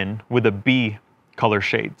 billion with a B color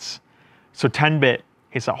shades. So 10-bit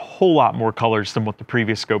is a whole lot more colors than what the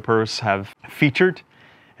previous GoPros have featured,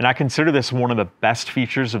 and I consider this one of the best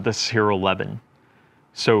features of this Hero 11.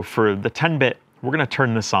 So for the 10-bit, we're gonna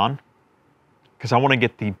turn this on because I wanna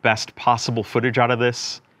get the best possible footage out of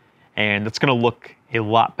this, and it's gonna look a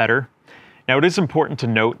lot better. Now it is important to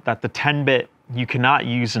note that the 10-bit you cannot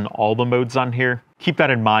use in all the modes on here. Keep that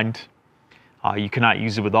in mind. You cannot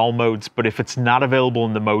use it with all modes, but if it's not available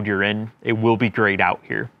in the mode you're in, it will be grayed out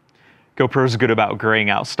here. GoPro's good about graying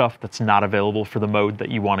out stuff that's not available for the mode that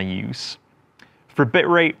you wanna use. For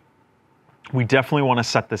bitrate, we definitely wanna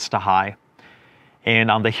set this to high.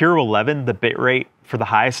 And on the Hero 11, the bitrate for the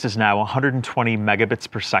highest is now 120 megabits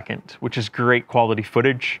per second, which is great quality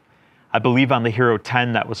footage. I believe on the Hero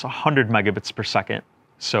 10, that was 100 megabits per second.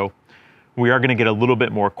 So we are gonna get a little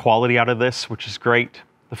bit more quality out of this, which is great.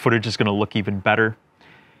 The footage is gonna look even better.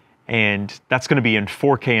 And that's gonna be in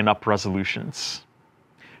 4K and up resolutions.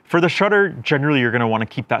 For the shutter, generally you're gonna wanna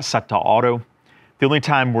keep that set to auto. The only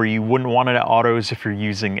time where you wouldn't want it at auto is if you're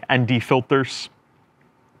using ND filters.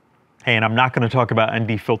 And I'm not gonna talk about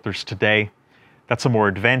ND filters today. That's a more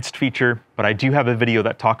advanced feature, but I do have a video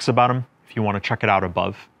that talks about them if you wanna check it out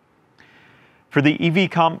above. For the EV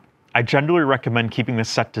comp, I generally recommend keeping this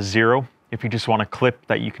set to 0 if you just want a clip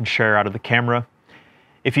that you can share out of the camera.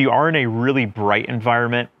 If you are in a really bright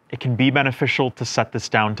environment, it can be beneficial to set this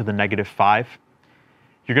down to the -5.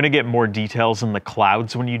 You're gonna get more details in the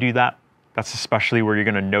clouds when you do that. That's especially where you're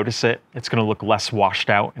gonna notice it. It's gonna look less washed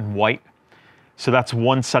out and white. So that's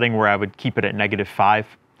one setting where I would keep it at -5.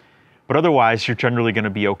 But otherwise, you're generally gonna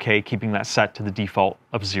be okay keeping that set to the default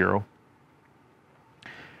of 0.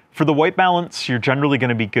 For the white balance, you're generally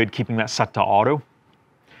gonna be good keeping that set to auto.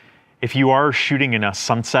 If you are shooting in a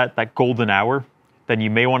sunset, that golden hour, then you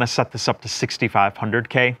may wanna set this up to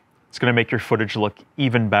 6500K. It's gonna make your footage look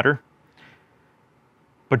even better.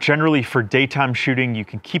 But generally for daytime shooting, you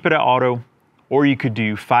can keep it at auto, or you could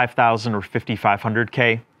do 5000 or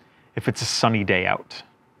 5500K if it's a sunny day out.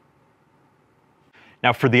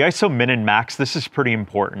 Now for the ISO min and max, this is pretty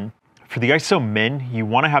important. For the ISO min, you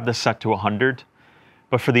wanna have this set to 100.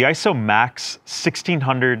 But for the ISO max,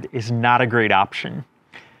 1600 is not a great option.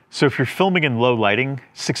 So if you're filming in low lighting,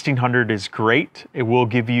 1600 is great. It will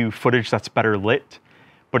give you footage that's better lit,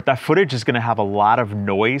 but that footage is gonna have a lot of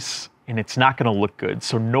noise and it's not gonna look good.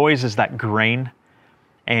 So noise is that grain,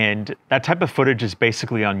 and that type of footage is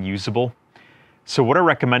basically unusable. So what I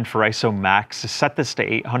recommend for ISO max is set this to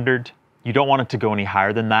 800. You don't want it to go any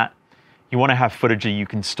higher than that. You wanna have footage that you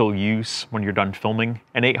can still use when you're done filming,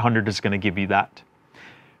 and 800 is gonna give you that.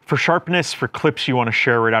 For sharpness, for clips you want to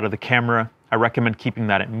share right out of the camera, I recommend keeping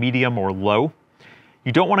that at medium or low.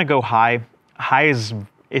 You don't want to go high. High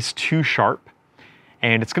is too sharp,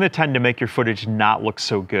 and it's going to tend to make your footage not look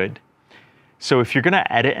so good. So if you're going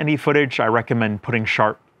to edit any footage, I recommend putting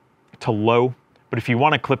sharp to low, but if you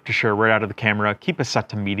want a clip to share right out of the camera, keep it set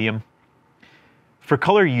to medium. For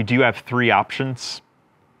color, you do have 3 options.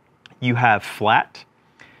 You have flat.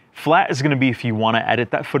 Flat is going to be if you want to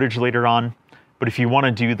edit that footage later on. But if you want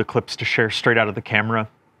to do the clips to share straight out of the camera,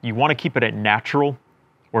 you want to keep it at natural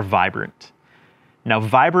or vibrant. Now,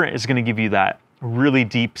 vibrant is going to give you that really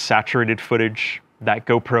deep saturated footage that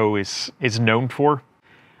GoPro is known for.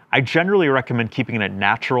 I generally recommend keeping it at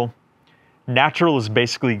natural. Natural is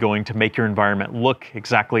basically going to make your environment look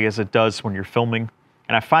exactly as it does when you're filming,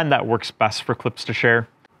 and I find that works best for clips to share.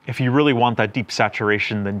 If you really want that deep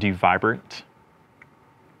saturation, then do vibrant.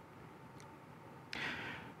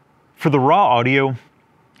 For the raw audio,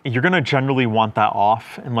 you're gonna generally want that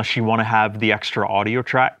off unless you wanna have the extra audio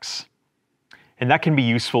tracks. And that can be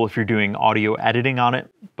useful if you're doing audio editing on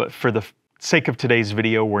it, but for the sake of today's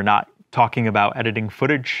video, we're not talking about editing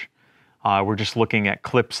footage. We're just looking at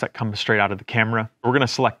clips that come straight out of the camera. We're gonna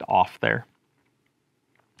select off there.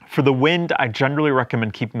 For the wind, I generally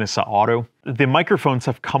recommend keeping this at auto. The microphones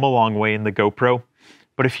have come a long way in the GoPro,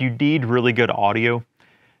 but if you need really good audio,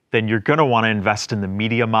 then you're gonna wanna invest in the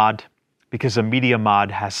media mod, because a media mod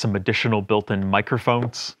has some additional built-in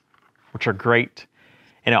microphones, which are great.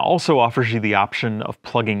 And it also offers you the option of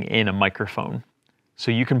plugging in a microphone. So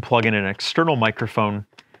you can plug in an external microphone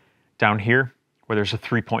down here where there's a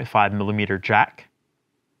 3.5 millimeter jack.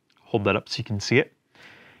 Hold that up so you can see it.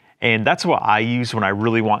 And that's what I use when I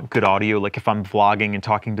really want good audio. Like if I'm vlogging and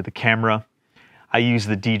talking to the camera, I use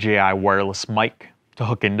the DJI wireless mic to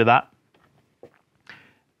hook into that.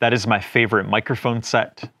 That is my favorite microphone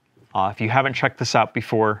set. If you haven't checked this out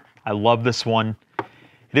before, I love this one.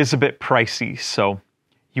 It is a bit pricey, so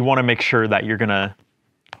you want to make sure that you're gonna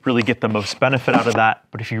really get the most benefit out of that.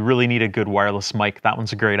 But if you really need a good wireless mic, that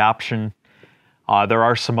one's a great option. There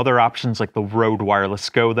are some other options like the Rode Wireless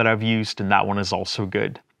Go that I've used, and that one is also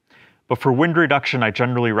good. But for wind reduction, I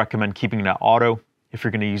generally recommend keeping it at auto if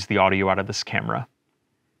you're going to use the audio out of this camera.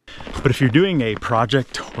 But if you're doing a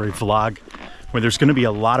project or a vlog where there's going to be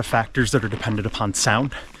a lot of factors that are dependent upon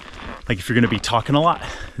sound, like if you're going to be talking a lot,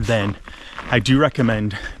 then I do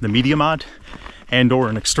recommend the Media Mod and or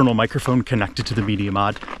an external microphone connected to the Media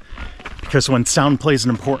Mod. Because when sound plays an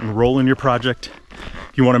important role in your project,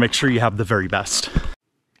 you want to make sure you have the very best.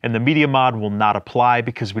 And the Media Mod will not apply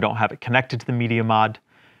because we don't have it connected to the Media Mod.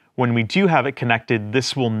 When we do have it connected,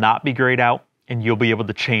 this will not be grayed out, and you'll be able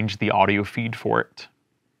to change the audio feed for it.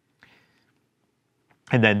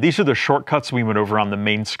 And then these are the shortcuts we went over on the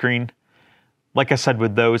main screen. Like I said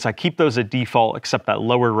with those, I keep those at default, except that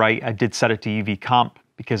lower right, I did set it to EV Comp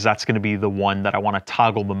because that's going to be the one that I want to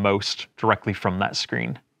toggle the most directly from that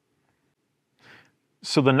screen.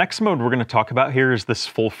 So the next mode we're going to talk about here is this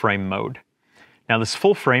full frame mode. Now this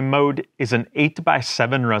full frame mode is an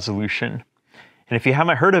 8:7 resolution. And if you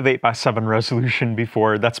haven't heard of 8:7 resolution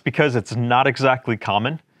before, that's because it's not exactly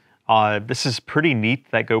common. This is pretty neat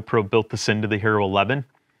that GoPro built this into the Hero 11.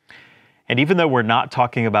 And even though we're not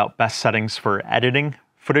talking about best settings for editing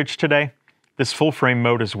footage today, this full frame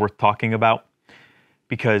mode is worth talking about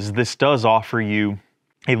because this does offer you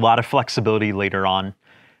a lot of flexibility later on.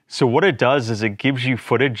 So what it does is it gives you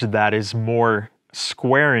footage that is more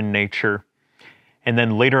square in nature. And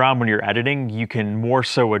then later on when you're editing, you can more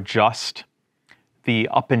so adjust the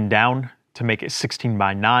up and down to make it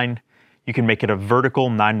 16:9. You can make it a vertical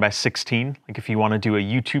 9:16, like if you want to do a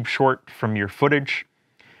YouTube short from your footage.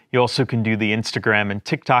 You also can do the Instagram and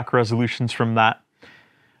TikTok resolutions from that.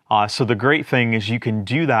 So the great thing is you can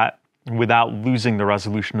do that without losing the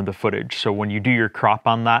resolution of the footage. So when you do your crop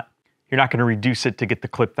on that, you're not going to reduce it to get the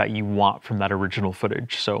clip that you want from that original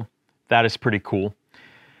footage. So that is pretty cool.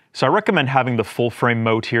 So I recommend having the full frame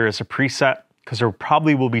mode here as a preset because there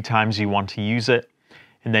probably will be times you want to use it.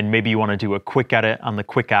 And then maybe you want to do a quick edit on the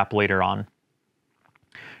Quik app later on.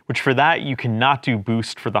 Which for that, you cannot do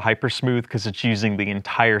boost for the Hypersmooth because it's using the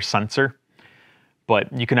entire sensor.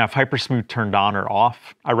 But you can have Hypersmooth turned on or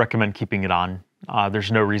off. I recommend keeping it on.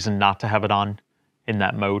 There's no reason not to have it on in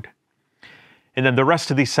that mode. And then the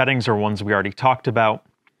rest of these settings are ones we already talked about.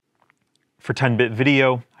 For 10-bit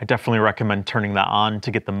video, I definitely recommend turning that on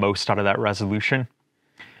to get the most out of that resolution.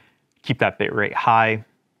 Keep that bitrate high,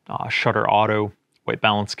 shutter auto, white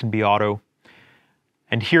balance can be auto.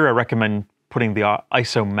 And here I recommend putting the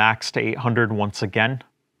ISO max to 800 once again.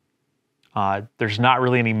 There's not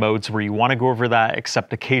really any modes where you want to go over that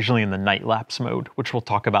except occasionally in the night lapse mode, which we'll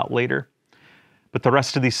talk about later. But the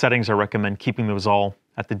rest of these settings I recommend keeping those all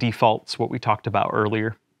at the defaults, what we talked about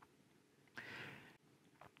earlier.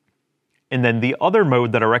 And then the other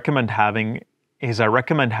mode that I recommend having is I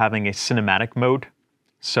recommend having a cinematic mode.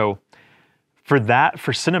 So for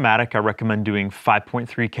cinematic, I recommend doing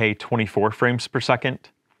 5.3K 24 frames per second.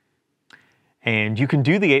 And you can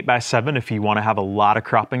do the 8:7 if you want to have a lot of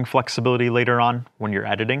cropping flexibility later on when you're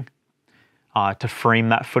editing to frame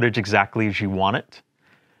that footage exactly as you want it.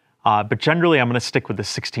 But generally, I'm going to stick with the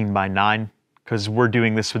 16:9 because we're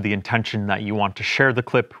doing this with the intention that you want to share the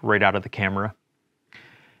clip right out of the camera.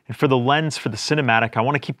 And for the lens, for the cinematic, I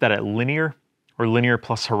want to keep that at linear or linear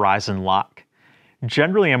plus horizon lock.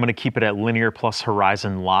 Generally, I'm going to keep it at linear plus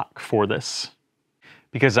horizon lock for this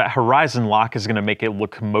because that horizon lock is going to make it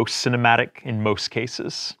look most cinematic in most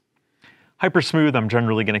cases. Hypersmooth, I'm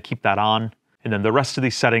generally going to keep that on. And then the rest of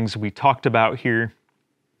these settings we talked about here.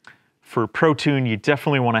 For ProTune, you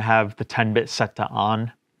definitely want to have the 10-bit set to on.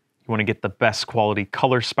 You want to get the best quality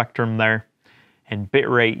color spectrum there. And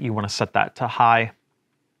bitrate, you want to set that to high.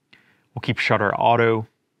 We'll keep shutter auto.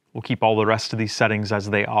 We'll keep all the rest of these settings as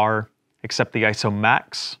they are, except the ISO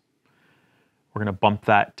max. We're going to bump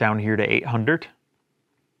that down here to 800.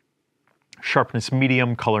 Sharpness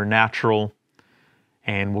medium, color natural,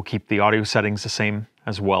 and we'll keep the audio settings the same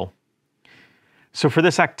as well. So for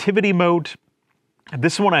this activity mode,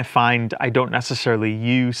 this one I find I don't necessarily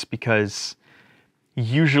use because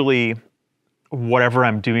usually whatever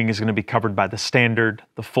I'm doing is going to be covered by the standard,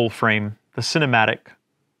 the full frame, the cinematic,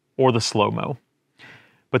 or the slow-mo.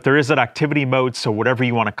 But there is that activity mode, so whatever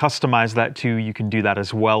you want to customize that to, you can do that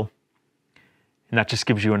as well. And that just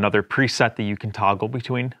gives you another preset that you can toggle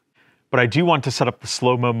between. But I do want to set up the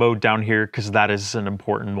slow-mo mode down here because that is an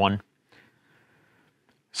important one.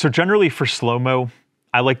 So generally for slow-mo,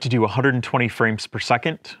 I like to do 120 frames per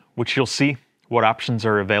second, which you'll see what options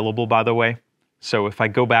are available, by the way. So if I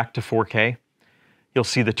go back to 4K, you'll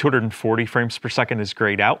see the 240 frames per second is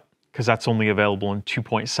grayed out because that's only available in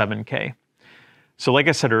 2.7K. So like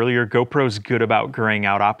I said earlier, GoPro's good about graying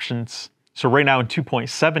out options. So right now in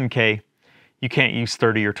 2.7K, you can't use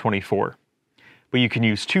 30 or 24, but you can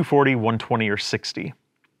use 240, 120, or 60.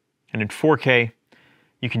 And in 4K,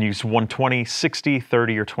 you can use 120, 60,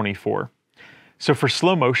 30, or 24. So for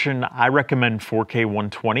slow motion, I recommend 4K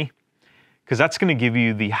 120 because that's going to give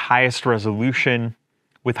you the highest resolution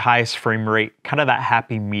with highest frame rate, kind of that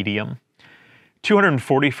happy medium.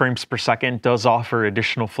 240 frames per second does offer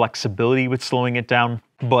additional flexibility with slowing it down,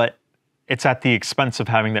 but it's at the expense of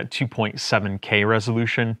having that 2.7K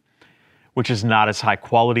resolution, which is not as high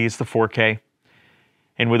quality as the 4K.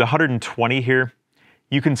 And with 120 here,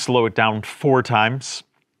 you can slow it down 4 times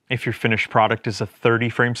if your finished product is a 30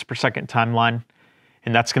 frames per second timeline,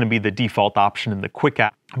 and that's going to be the default option in the Quik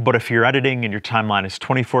app. But if you're editing and your timeline is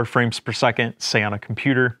 24 frames per second, say on a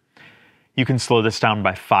computer, you can slow this down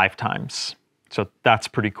by 5 times. So that's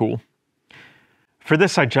pretty cool. For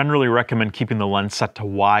this, I generally recommend keeping the lens set to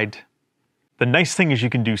wide. The nice thing is you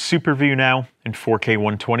can do super view now in 4K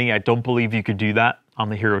 120. I don't believe you could do that on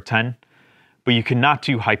the Hero 10, but you cannot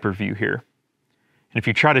do hyper view here. And if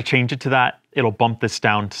you try to change it to that, it'll bump this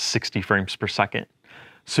down to 60 frames per second.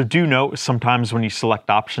 So do note, sometimes when you select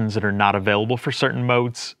options that are not available for certain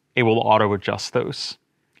modes, it will auto adjust those.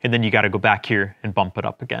 And then you got to go back here and bump it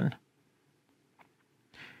up again.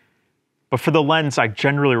 But for the lens, I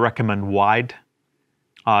generally recommend wide.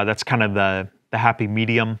 That's kind of the happy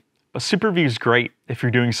medium. But super view is great if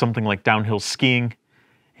you're doing something like downhill skiing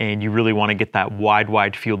and you really want to get that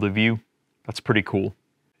wide field of view. That's pretty cool.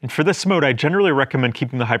 And for this mode, I generally recommend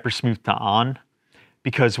keeping the hypersmooth to on,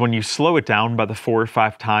 because when you slow it down by the 4 or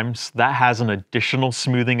 5 times, that has an additional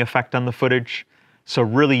smoothing effect on the footage. So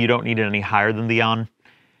really you don't need it any higher than the on.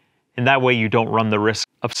 And that way you don't run the risk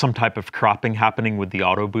of some type of cropping happening with the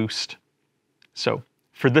auto boost. So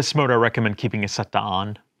for this mode, I recommend keeping it set to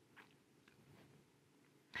on.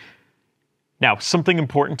 Now, something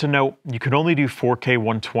important to note, you can only do 4K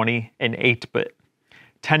 120 and 8-bit.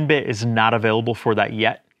 10-bit is not available for that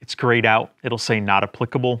yet. It's grayed out. It'll say not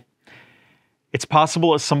applicable. It's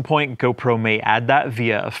possible at some point GoPro may add that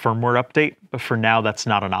via a firmware update, but for now that's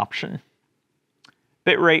not an option.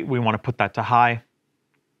 Bitrate, we want to put that to high.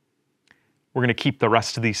 We're going to keep the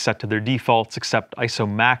rest of these set to their defaults, except ISO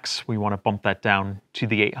max, we want to bump that down to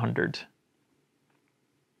the 800.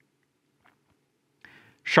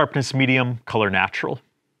 Sharpness medium, color natural.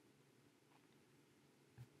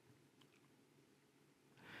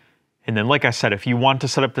 And then like I said, if you want to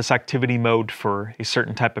set up this activity mode for a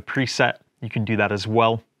certain type of preset, you can do that as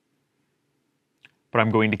well. But I'm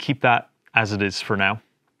going to keep that as it is for now.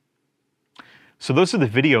 So those are the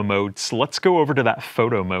video modes. Let's go over to that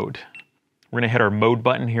photo mode. We're going to hit our mode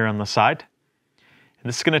button here on the side. And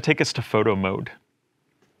this is going to take us to photo mode.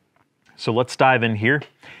 So let's dive in here.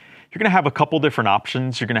 You're going to have a couple different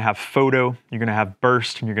options. You're going to have photo, you're going to have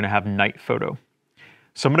burst, and you're going to have night photo.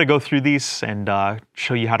 So I'm going to go through these and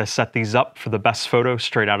show you how to set these up for the best photo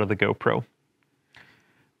straight out of the GoPro.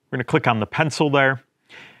 We're going to click on the pencil there.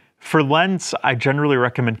 For lens, I generally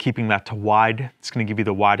recommend keeping that to wide. It's going to give you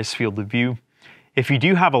the widest field of view. If you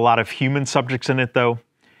do have a lot of human subjects in it though,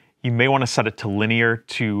 you may want to set it to linear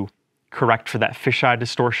to correct for that fisheye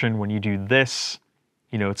distortion. When you do this,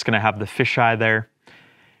 you know, it's going to have the fisheye there.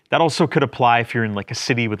 That also could apply if you're in like a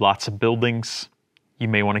city with lots of buildings. You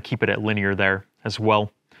may want to keep it at linear there as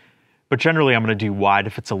well. But generally I'm going to do wide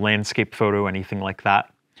if it's a landscape photo, anything like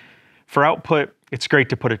that. For output, it's great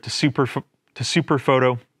to put it to super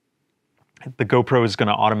photo. The GoPro is going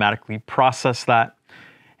to automatically process that.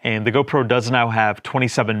 And the GoPro does now have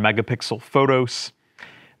 27 megapixel photos.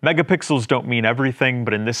 Megapixels don't mean everything,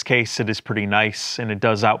 but in this case it is pretty nice, and it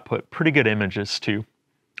does output pretty good images too.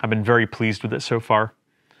 I've been very pleased with it so far.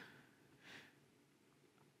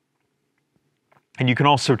 And you can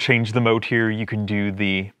also change the mode here. You can do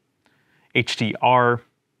the HDR,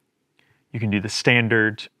 you can do the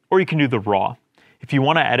standard, or you can do the RAW. If you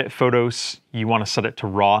want to edit photos, you want to set it to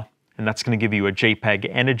RAW, and that's going to give you a JPEG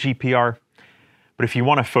and a GPR. But if you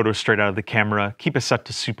want a photo straight out of the camera, keep it set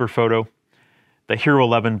to super photo. The Hero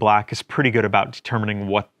 11 Black is pretty good about determining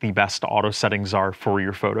what the best auto settings are for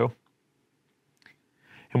your photo.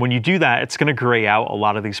 And when you do that, it's going to gray out a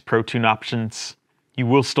lot of these Pro Tune options. You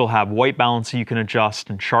will still have white balance that you can adjust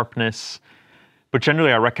and sharpness, but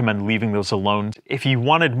generally I recommend leaving those alone. If you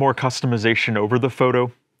wanted more customization over the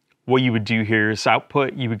photo, what you would do here is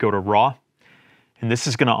output, you would go to RAW, and this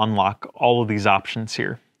is going to unlock all of these options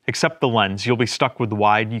here, except the lens. You'll be stuck with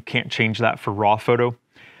wide, you can't change that for RAW photo.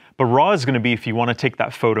 But RAW is going to be if you want to take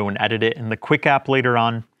that photo and edit it in the Quik app later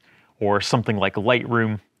on, or something like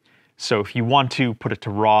Lightroom. So if you want to, put it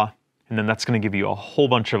to RAW, and then that's going to give you a whole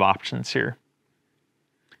bunch of options here.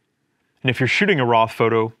 And if you're shooting a RAW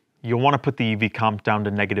photo, you'll want to put the UV comp down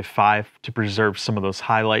to -5 to preserve some of those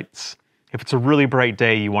highlights. If it's a really bright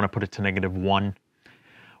day, you want to put it to -1.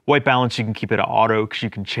 White balance, you can keep it at auto because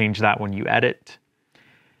you can change that when you edit.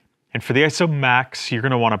 And for the ISO max, you're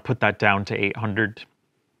going to want to put that down to 800.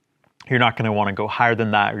 You're not going to want to go higher than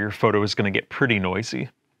that or your photo is going to get pretty noisy.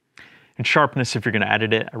 And sharpness, if you're going to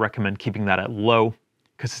edit it, I recommend keeping that at low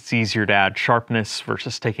because it's easier to add sharpness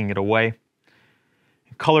versus taking it away.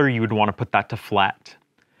 And color, you would want to put that to flat.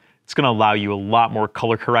 It's going to allow you a lot more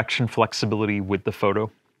color correction flexibility with the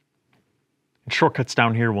photo. And shortcuts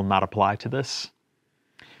down here will not apply to this.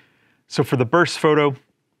 So for the burst photo,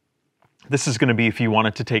 this is going to be if you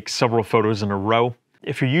wanted to take several photos in a row.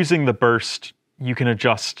 If you're using the burst, you can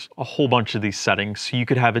adjust a whole bunch of these settings. So you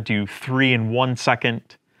could have it do 3 in 1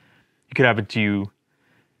 second. You could have it do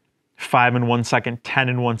 5 in 1 second, 10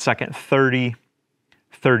 in 1 second, 30,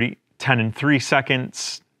 10 in 3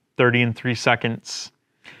 seconds, 30 in 3 seconds.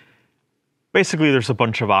 Basically, there's a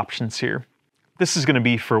bunch of options here. This is going to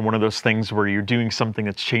be for one of those things where you're doing something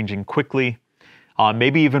that's changing quickly.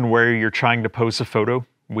 Maybe even where you're trying to pose a photo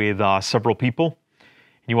with several people.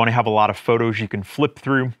 You want to have a lot of photos you can flip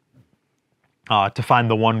through to find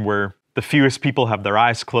the one where the fewest people have their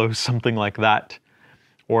eyes closed, something like that.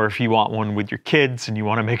 Or if you want one with your kids and you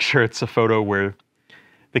want to make sure it's a photo where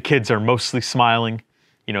the kids are mostly smiling,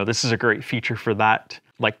 you know, this is a great feature for that.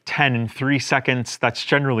 Like 10 in 3 seconds, that's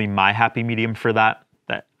generally my happy medium for that.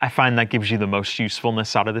 I find that gives you the most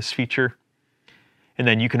usefulness out of this feature. And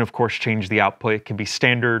then you can, of course, change the output. It can be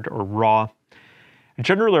standard or raw. I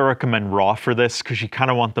generally recommend raw for this because you kind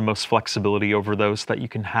of want the most flexibility over those that you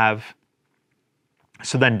can have.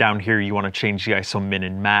 So then down here, you want to change the ISO min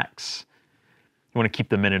and max. You want to keep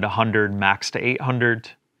the min at 100, max to 800,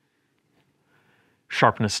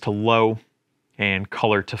 sharpness to low, and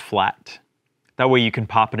color to flat. That way you can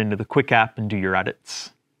pop it into the Quik app and do your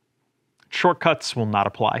edits. Shortcuts will not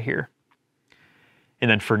apply here. And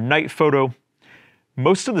then for night photo,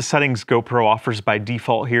 most of the settings GoPro offers by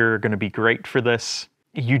default here are going to be great for this.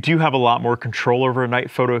 You do have a lot more control over a night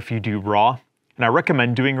photo if you do RAW. And I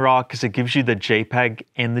recommend doing RAW because it gives you the JPEG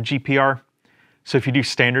and the GPR. So if you do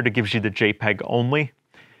standard, it gives you the JPEG only.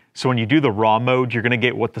 So when you do the RAW mode, you're going to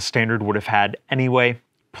get what the standard would have had anyway,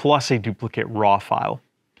 plus a duplicate RAW file.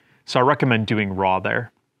 So I recommend doing RAW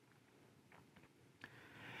there.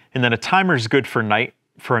 And then a timer is good for a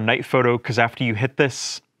night photo because after you hit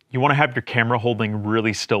this, you want to have your camera holding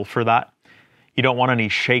really still for that. You don't want any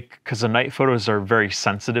shake because the night photos are very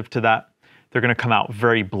sensitive to that. They're going to come out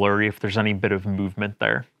very blurry if there's any bit of movement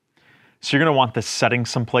there. So you're going to want this setting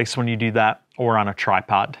someplace when you do that or on a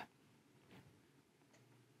tripod.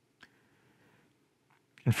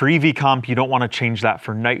 And for EV comp, you don't want to change that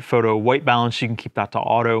for night photo. White balance, you can keep that to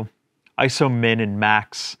auto. ISO min and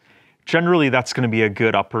max. Generally, that's going to be a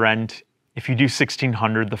good upper end. If you do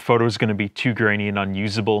 1600, the photo is going to be too grainy and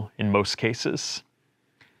unusable in most cases.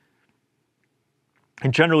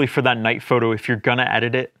 And generally for that night photo, if you're going to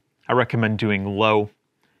edit it, I recommend doing low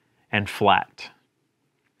and flat.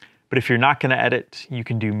 But if you're not going to edit, you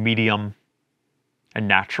can do medium and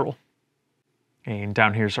natural. And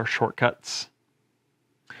down here's our shortcuts.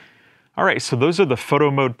 All right, so those are the photo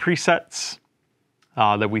mode presets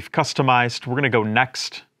that we've customized. We're going to go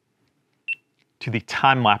next to the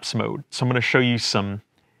time-lapse mode. So I'm going to show you some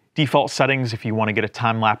default settings if you want to get a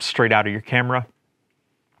time-lapse straight out of your camera.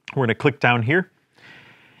 We're going to click down here.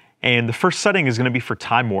 And the first setting is going to be for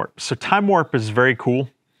time warp. So time warp is very cool.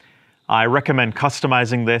 I recommend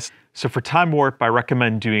customizing this. So for time warp, I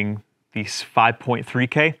recommend doing these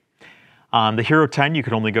 5.3K. On the Hero 10, you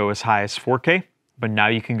could only go as high as 4K, but now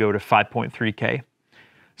you can go to 5.3K.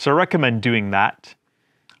 So I recommend doing that.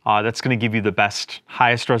 That's going to give you the best,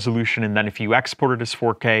 highest resolution, and then if you export it as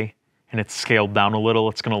 4K and it's scaled down a little,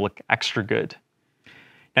 it's going to look extra good.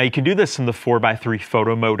 Now you can do this in the 4:3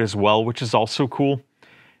 photo mode as well, which is also cool.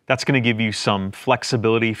 That's going to give you some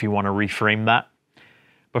flexibility if you want to reframe that.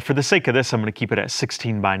 But for the sake of this, I'm going to keep it at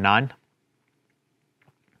 16:9.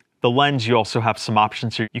 The lens, you also have some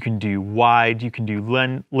options here. You can do wide, you can do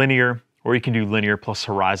linear, or you can do linear plus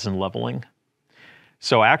horizon leveling.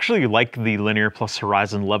 So I actually like the linear plus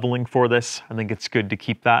horizon leveling for this. I think it's good to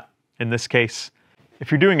keep that in this case. If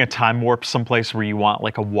you're doing a time warp someplace where you want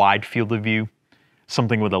like a wide field of view,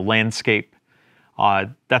 something with a landscape,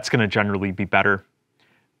 that's going to generally be better.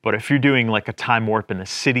 But if you're doing like a time warp in a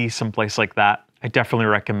city, someplace like that, I definitely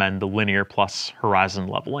recommend the linear plus horizon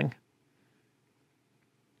leveling.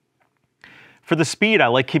 For the speed, I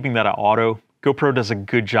like keeping that at auto. GoPro does a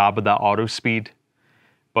good job with that auto speed,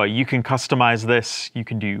 but you can customize this. You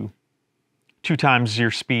can do 2 times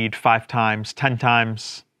your speed, 5 times, 10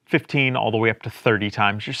 times, 15, all the way up to 30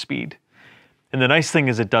 times your speed. And the nice thing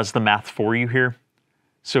is it does the math for you here.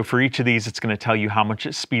 So for each of these, it's going to tell you how much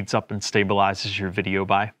it speeds up and stabilizes your video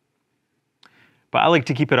by. But I like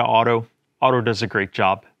to keep it at auto. Auto does a great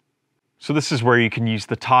job. So this is where you can use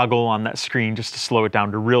the toggle on that screen just to slow it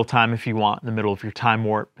down to real time if you want in the middle of your time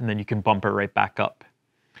warp, and then you can bump it right back up.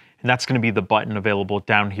 And that's going to be the button available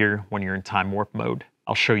down here when you're in time warp mode.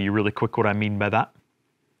 I'll show you really quick what I mean by that.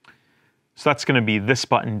 So that's going to be this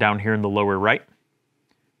button down here in the lower right.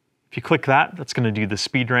 If you click that, that's going to do the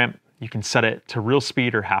speed ramp. You can set it to real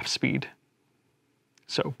speed or half speed.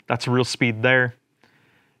 So that's real speed there,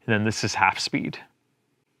 and then this is half speed.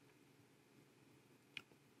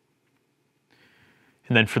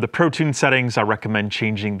 And then for the Pro Tune settings, I recommend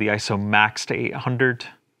changing the ISO max to 800.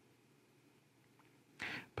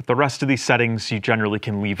 But the rest of these settings, you generally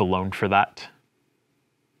can leave alone for that.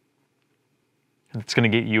 And it's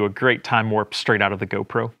going to get you a great time warp straight out of the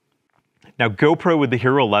GoPro. Now, GoPro with the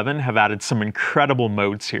Hero 11 have added some incredible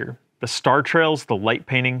modes here. The star trails, the light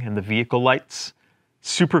painting, and the vehicle lights.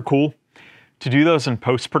 Super cool. To do those in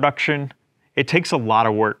post-production, it takes a lot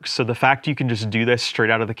of work. So the fact you can just do this straight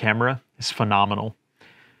out of the camera is phenomenal.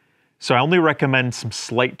 So I only recommend some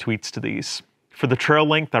slight tweaks to these. For the trail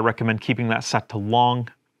length, I recommend keeping that set to long.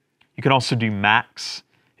 You can also do max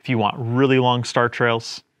if you want really long star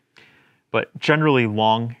trails, but generally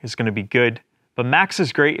long is going to be good. But max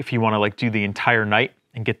is great if you want to like do the entire night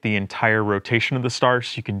and get the entire rotation of the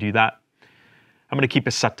stars. You can do that. I'm going to keep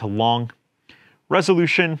it set to long.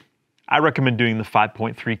 Resolution, I recommend doing the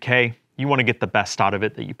 5.3K. You want to get the best out of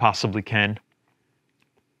it that you possibly can.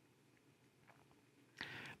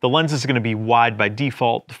 The lens is going to be wide by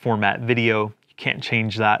default to format video. You can't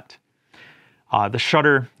change that. The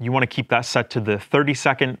shutter, you want to keep that set to the 30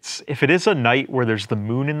 seconds. If it is a night where there's the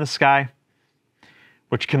moon in the sky,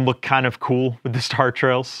 which can look kind of cool with the star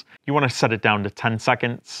trails, you want to set it down to 10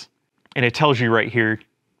 seconds. And it tells you right here,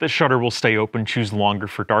 the shutter will stay open, choose longer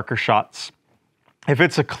for darker shots. If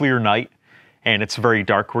it's a clear night and it's very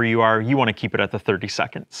dark where you are, you want to keep it at the 30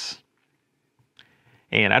 seconds.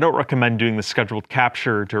 And I don't recommend doing the scheduled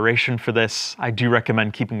capture or duration for this. I do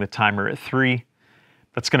recommend keeping the timer at 3.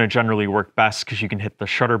 That's going to generally work best because you can hit the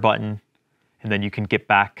shutter button and then you can get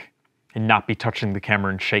back and not be touching the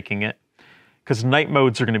camera and shaking it. Because night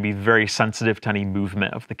modes are going to be very sensitive to any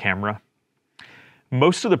movement of the camera.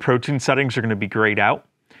 Most of the Pro Tune settings are going to be grayed out,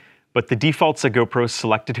 but the defaults that GoPro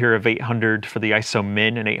selected here of 800 for the ISO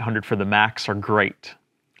min and 800 for the max are great.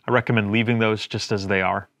 I recommend leaving those just as they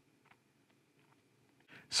are.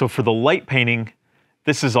 So for the light painting,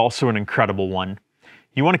 this is also an incredible one.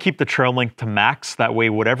 You want to keep the trail length to max, that way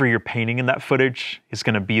whatever you're painting in that footage is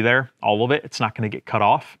going to be there, all of it, it's not going to get cut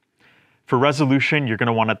off. For resolution, you're going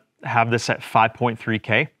to want to have this at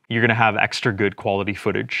 5.3K. You're going to have extra good quality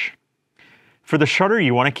footage. For the shutter,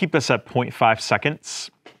 you want to keep this at 0.5 seconds.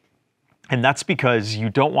 And that's because you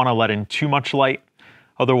don't want to let in too much light.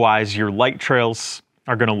 Otherwise, your light trails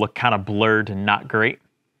are going to look kind of blurred and not great.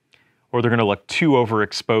 Or they're going to look too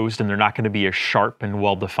overexposed and they're not going to be as sharp and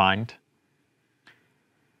well-defined.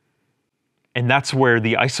 And that's where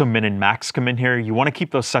the ISO min and max come in here. You want to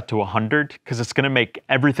keep those set to 100 because it's going to make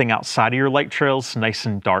everything outside of your light trails nice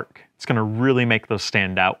and dark. It's going to really make those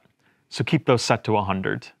stand out. So keep those set to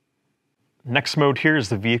 100. Next mode here is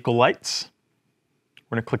the vehicle lights.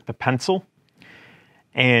 We're going to click the pencil.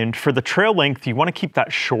 And for the trail length, you want to keep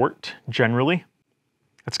that short generally.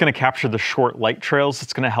 It's going to capture the short light trails.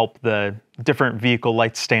 It's going to help the different vehicle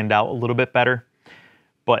lights stand out a little bit better.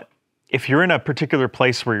 But if you're in a particular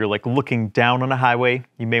place where you're like looking down on a highway,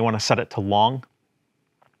 you may want to set it to long.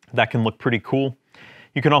 That can look pretty cool.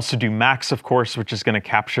 You can also do max, of course, which is going to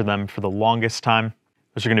capture them for the longest time.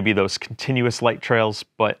 Those are going to be those continuous light trails,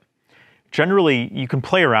 but generally you can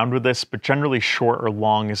play around with this, but generally short or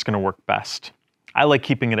long is going to work best. I like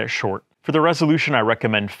keeping it at short. For the resolution, I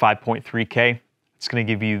recommend 5.3K. It's going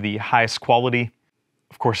to give you the highest quality.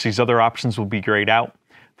 Of course, these other options will be grayed out.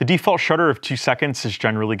 The default shutter of 2 seconds is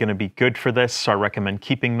generally going to be good for this, so I recommend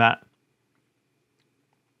keeping that.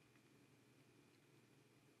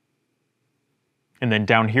 And then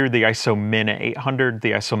down here, the ISO min at 800,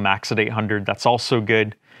 the ISO max at 800, that's also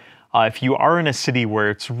good. If you are in a city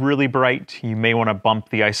where it's really bright, you may want to bump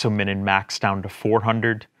the ISO min and max down to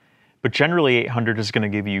 400, but generally 800 is going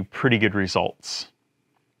to give you pretty good results.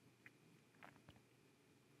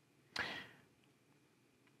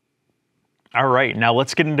 All right, now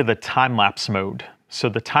let's get into the time-lapse mode. So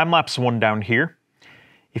the time-lapse one down here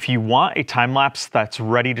If you want a time lapse that's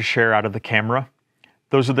ready to share out of the camera,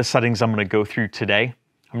 those are the settings I'm going to go through today.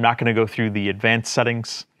 I'm not going to go through the advanced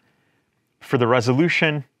settings. For the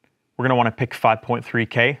resolution, we're going to want to pick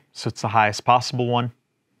 5.3K, so it's the highest possible one.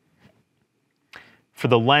 For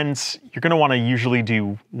the lens, you're going to want to usually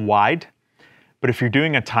do wide, but if you're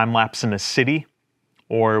doing a time lapse in a city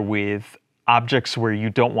or with objects where you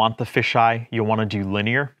don't want the fisheye, you'll want to do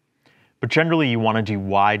linear. But generally you want to do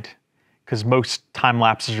wide because most time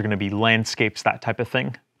lapses are going to be landscapes, that type of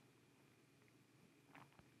thing.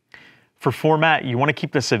 For format, you want to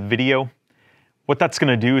keep this a video. What that's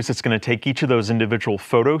going to do is it's going to take each of those individual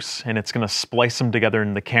photos and it's going to splice them together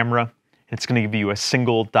in the camera. It's going to give you a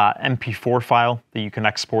single .mp4 file that you can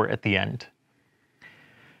export at the end.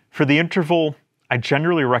 For the interval, I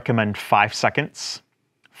generally recommend 5 seconds.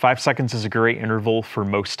 5 seconds is a great interval for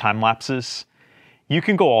most time lapses. You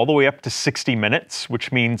can go all the way up to 60 minutes,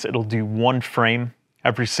 which means it'll do 1 frame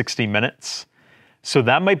every 60 minutes. So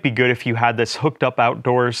that might be good if you had this hooked up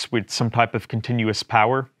outdoors with some type of continuous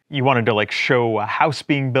power. You wanted to like show a house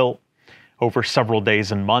being built over several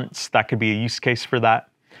days and months. That could be a use case for that.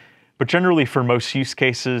 But generally for most use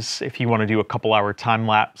cases, if you want to do a couple hour time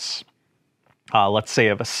lapse, let's say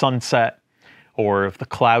of a sunset, or of the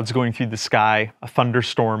clouds going through the sky, a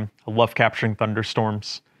thunderstorm. I love capturing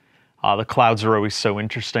thunderstorms. The clouds are always so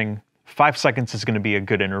interesting. 5 seconds is going to be a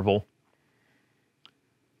good interval.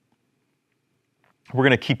 We're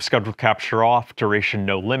going to keep scheduled capture off, duration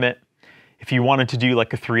no limit. If you wanted to do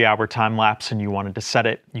like a 3-hour time lapse and you wanted to set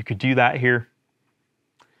it, you could do that here.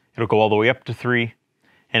 It'll go all the way up to 3,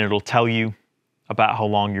 and it'll tell you about how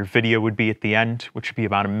long your video would be at the end, which would be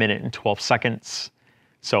about 1 minute and 12 seconds.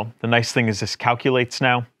 So the nice thing is this calculates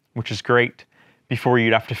now, which is great. Before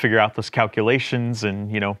you'd have to figure out those calculations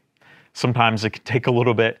and, sometimes it could take a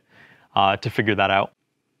little bit to figure that out.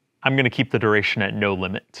 I'm going to keep the duration at no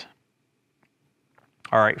limit.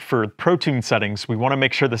 All right, for ProTune settings, we want to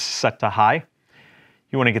make sure this is set to high.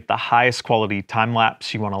 You want to get the highest quality time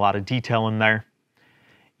lapse. You want a lot of detail in there.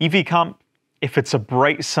 EV comp, if it's a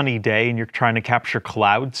bright sunny day and you're trying to capture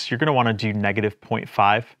clouds, you're going to want to do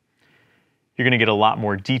 -0.5. You're going to get a lot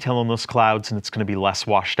more detail in those clouds and it's going to be less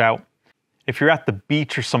washed out. If you're at the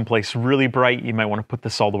beach or someplace really bright, you might want to put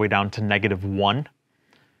this all the way down to -1.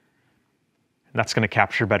 That's going to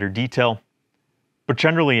capture better detail. But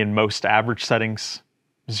generally in most average settings,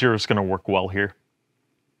 0 is going to work well here.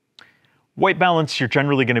 White balance, you're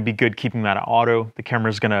generally going to be good keeping that at auto. The camera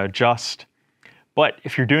is going to adjust. But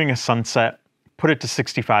if you're doing a sunset, put it to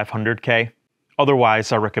 6500K.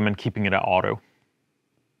 Otherwise, I recommend keeping it at auto.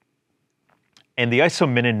 And the ISO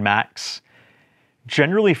min and max,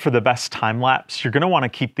 generally for the best time lapse, you're going to want to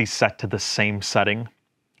keep these set to the same setting.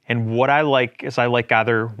 And what I like is I like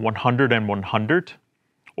either 100 and 100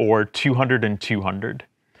 or 200 and 200.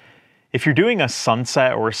 If you're doing a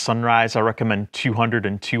sunset or a sunrise, I recommend 200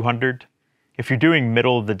 and 200. If you're doing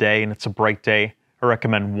middle of the day and it's a bright day, I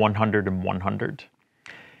recommend 100 and 100.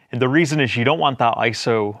 And the reason is you don't want that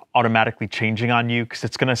ISO automatically changing on you because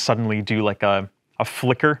it's going to suddenly do like a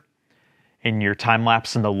flicker in your time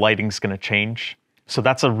lapse and the lighting's going to change. So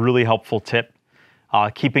that's a really helpful tip.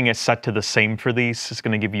 Keeping it set to the same for these is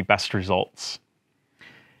going to give you best results.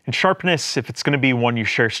 And sharpness, if it's going to be one you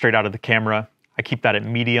share straight out of the camera, I keep that at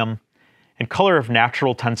medium. And color of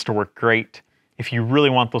natural tends to work great. If you really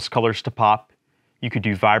want those colors to pop, you could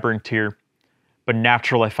do vibrant here, but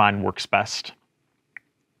natural I find works best.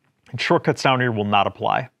 And shortcuts down here will not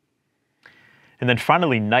apply. And then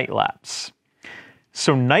finally, night lapse.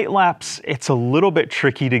 So night lapse, it's a little bit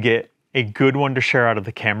tricky to get a good one to share out of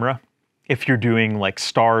the camera. If you're doing like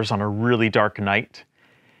stars on a really dark night,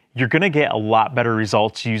 you're going to get a lot better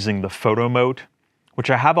results using the photo mode, which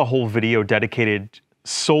I have a whole video dedicated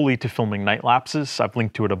solely to filming night lapses. I've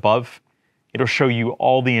linked to it above. It'll show you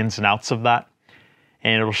all the ins and outs of that,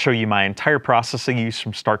 and it'll show you my entire process I use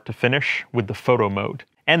from start to finish with the photo mode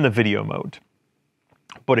and the video mode.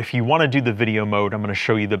 But if you want to do the video mode, I'm going to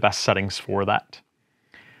show you the best settings for that.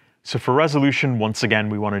 So for resolution, once again,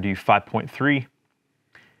 we want to do 5.3,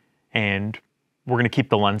 and we're going to keep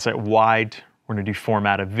the lens at wide. We're going to do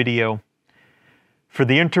format of video. For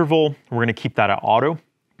the interval, we're going to keep that at auto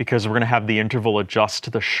because we're going to have the interval adjust to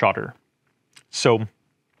the shutter. So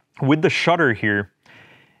with the shutter here,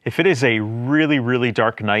 if it is a really, really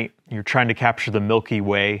dark night, you're trying to capture the Milky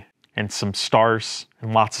Way and some stars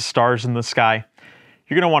and lots of stars in the sky,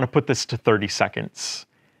 you're going to want to put this to 30 seconds.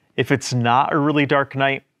 If it's not a really dark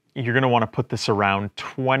night, you're going to want to put this around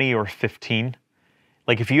 20 or 15.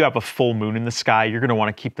 Like if you have a full moon in the sky, you're going to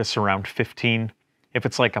want to keep this around 15. If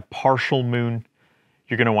it's like a partial moon,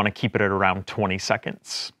 you're going to want to keep it at around 20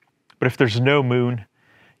 seconds. But if there's no moon,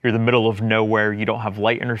 you're in the middle of nowhere, you don't have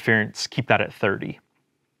light interference, keep that at 30.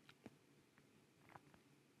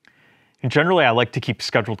 And generally, I like to keep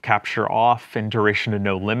scheduled capture off and duration to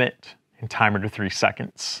no limit and timer to 3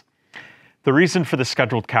 seconds. The reason for the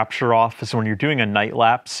scheduled capture off is when you're doing a night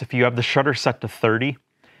lapse, if you have the shutter set to 30,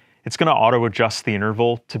 it's going to auto adjust the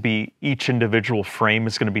interval to be each individual frame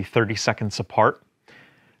is going to be 30 seconds apart.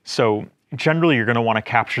 So generally, you're going to want to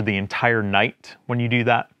capture the entire night when you do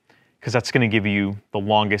that, because that's going to give you the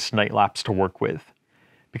longest night lapse to work with.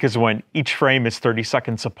 Because when each frame is 30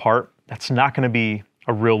 seconds apart, that's not going to be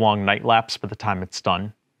a real long night lapse by the time it's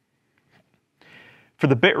done. For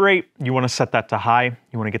the bitrate, you want to set that to high.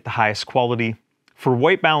 You want to get the highest quality. For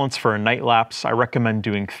white balance for a night lapse, I recommend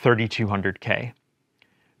doing 3200K.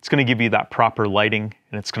 It's going to give you that proper lighting,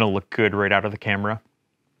 and it's going to look good right out of the camera.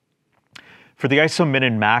 For the ISO min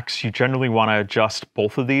and max, you generally want to adjust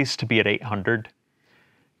both of these to be at 800,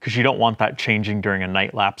 because you don't want that changing during a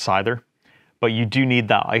night lapse either. But you do need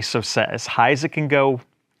that ISO set as high as it can go,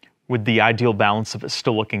 with the ideal balance of it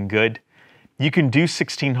still looking good. You can do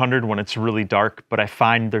 1600 when it's really dark, but I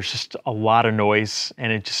find there's just a lot of noise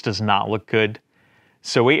and it just does not look good.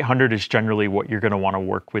 So 800 is generally what you're going to want to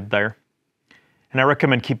work with there. And I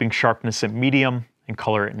recommend keeping sharpness at medium and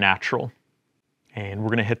color at natural. And we're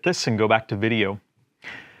going to hit this and go back to video.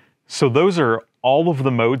 So those are all of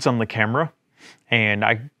the modes on the camera, and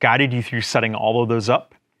I guided you through setting all of those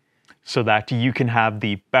up so that you can have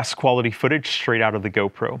the best quality footage straight out of the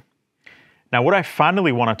GoPro. Now, what I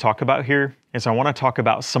finally want to talk about here is I want to talk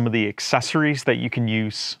about some of the accessories that you can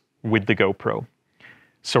use with the GoPro.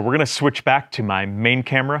 So we're going to switch back to my main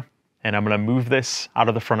camera, and I'm going to move this out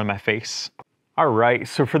of the front of my face. All right,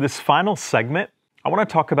 so for this final segment, I want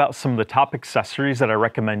to talk about some of the top accessories that I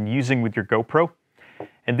recommend using with your GoPro.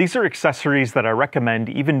 And these are accessories that I recommend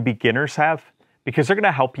even beginners have, because they're going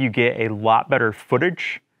to help you get a lot better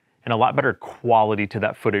footage and a lot better quality to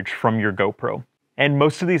that footage from your GoPro. And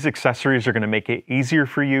most of these accessories are going to make it easier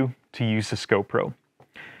for you to use this GoPro.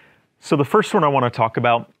 So the first one I want to talk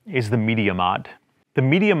about is the Media Mod. The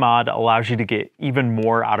Media Mod allows you to get even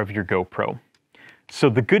more out of your GoPro. So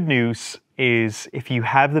the good news is if you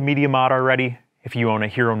have the Media Mod already, if you own a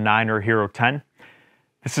Hero 9 or a Hero 10,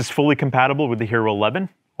 this is fully compatible with the Hero 11.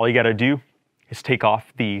 All you got to do is take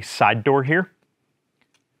off the side door here,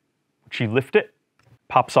 which you lift it,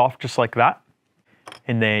 pops off just like that.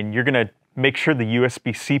 And then you're going to make sure the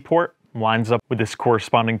USB-C port lines up with this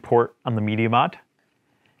corresponding port on the Media Mod.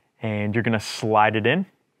 And you're going to slide it in.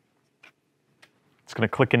 It's going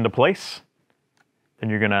to click into place. Then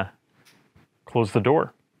you're going to close the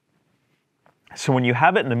door. So when you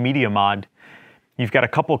have it in the Media Mod, you've got a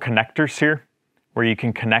couple connectors here where you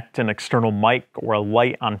can connect an external mic or a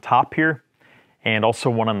light on top here, and also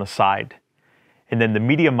one on the side. And then the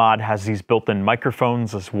Media Mod has these built-in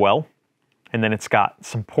microphones as well. And then it's got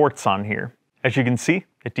some ports on here. As you can see,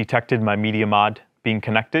 it detected my Media Mod being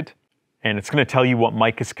connected, and it's going to tell you what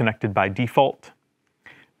mic is connected by default.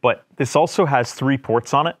 But this also has 3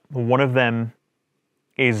 ports on it. One of them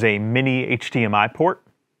is a mini HDMI port.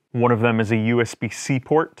 One of them is a USB-C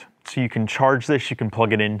port. So you can charge this, you can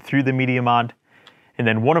plug it in through the Media Mod. And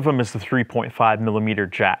then one of them is the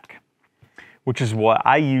 3.5mm jack, which is what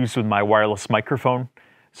I use with my wireless microphone.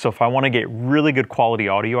 So if I want to get really good quality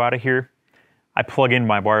audio out of here, I plug in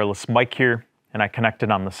my wireless mic here and I connect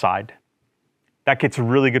it on the side. That gets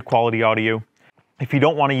really good quality audio. If you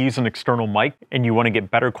don't want to use an external mic and you want to get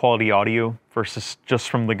better quality audio versus just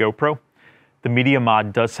from the GoPro, the Media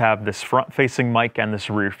Mod does have this front-facing mic and this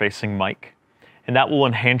rear-facing mic, and that will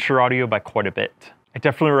enhance your audio by quite a bit. I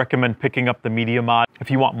definitely recommend picking up the Media Mod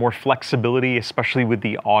if you want more flexibility, especially with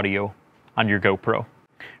the audio on your GoPro.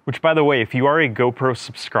 Which, by the way, if you are a GoPro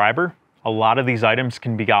subscriber, a lot of these items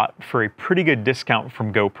can be got for a pretty good discount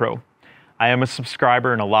from GoPro. I am a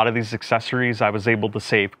subscriber, and a lot of these accessories I was able to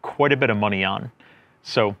save quite a bit of money on.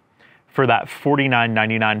 So for that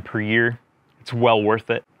 $49.99 per year, it's well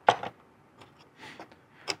worth it.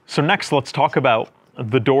 So next, let's talk about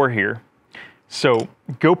the door here. So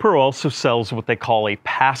GoPro also sells what they call a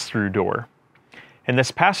pass-through door. And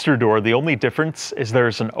this pass-through door, the only difference is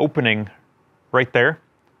there's an opening right there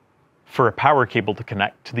for a power cable to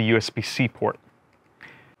connect to the USB-C port.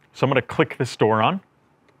 So I'm going to click this door on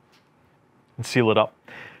and seal it up.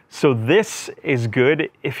 So this is good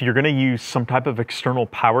if you're going to use some type of external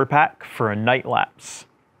power pack for a night lapse,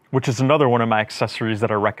 which is another one of my accessories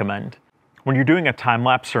that I recommend. When you're doing a time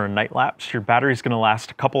lapse or a night lapse, your battery is going to last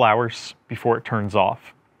a couple hours before it turns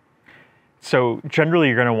off. So generally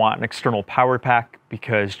you're going to want an external power pack,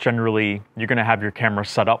 because generally you're going to have your camera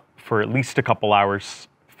set up for at least a couple hours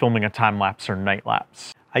filming a time lapse or night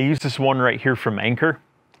lapse. I use this one right here from Anker.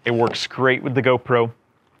 It works great with the GoPro.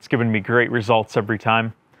 It's given me great results every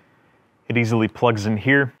time. It easily plugs in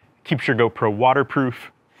here, keeps your GoPro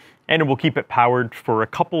waterproof, and it will keep it powered for a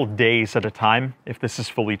couple of days at a time if this is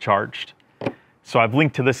fully charged. So I've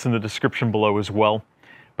linked to this in the description below as well.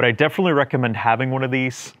 But I definitely recommend having one of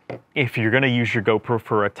these if you're going to use your GoPro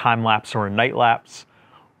for a time lapse or a night lapse,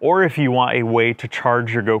 or if you want a way to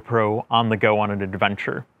charge your GoPro on the go on an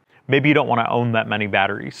adventure. Maybe you don't want to own that many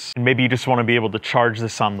batteries, and maybe you just want to be able to charge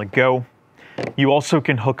this on the go. You also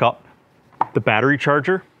can hook up the battery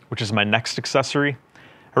charger, which is my next accessory.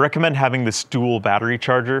 I recommend having this dual battery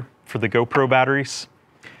charger for the GoPro batteries.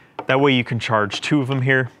 That way you can charge 2 of them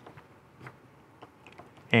here,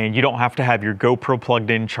 and you don't have to have your GoPro plugged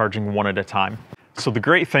in charging one at a time. So the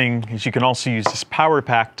great thing is you can also use this power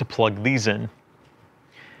pack to plug these in.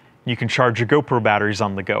 You can charge your GoPro batteries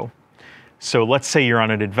on the go. So let's say you're on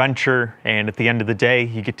an adventure and at the end of the day,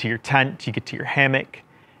 you get to your tent, you get to your hammock,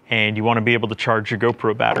 and you want to be able to charge your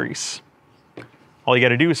GoPro batteries. All you got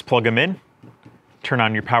to do is plug them in, turn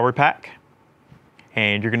on your power pack,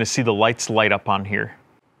 and you're going to see the lights light up on here.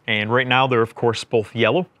 And right now they're of course both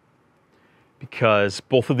yellow because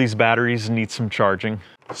both of these batteries need some charging.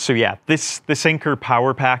 So yeah, this Anker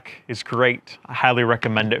power pack is great. I highly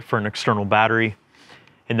recommend it for an external battery.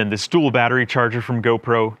 And then this dual battery charger from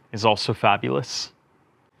GoPro is also fabulous.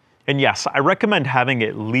 And yes, I recommend having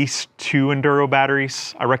at least 2 Enduro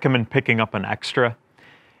batteries. I recommend picking up an extra.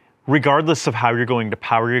 Regardless of how you're going to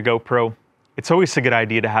power your GoPro, it's always a good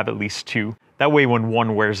idea to have at least 2. That way when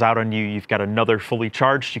one wears out on you, you've got another fully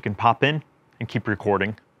charged you can pop in and keep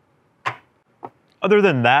recording. Other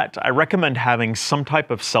than that, I recommend having some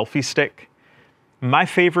type of selfie stick. My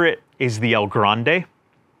favorite is the El Grande.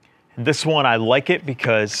 And this one, I like it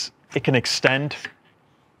because it can extend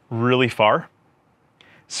really far.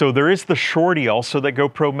 So there is the Shorty also that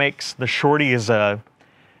GoPro makes. The Shorty is that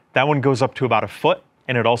one goes up to about 1 foot,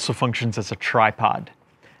 and it also functions as a tripod.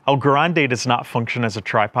 El Grande does not function as a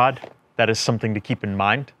tripod. That is something to keep in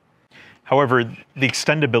mind. However, the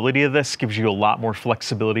extendability of this gives you a lot more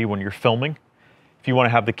flexibility when you're filming. If you want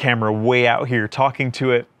to have the camera way out here talking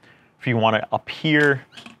to it, if you want it up here,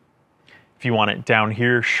 if you want it down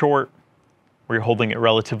here short, where you're holding it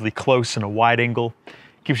relatively close in a wide angle, it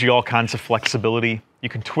gives you all kinds of flexibility. You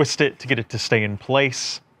can twist it to get it to stay in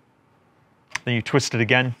place. Then you twist it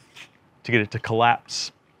again to get it to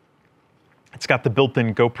collapse. It's got the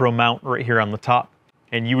built-in GoPro mount right here on the top,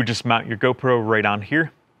 and you would just mount your GoPro right on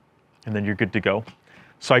here, and then you're good to go.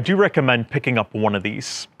 So I do recommend picking up one of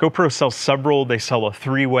these. GoPro sells several. They sell a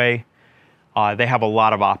 3-way. They have a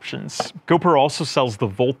lot of options. GoPro also sells the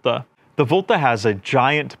Volta. The Volta has a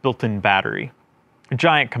giant built-in battery,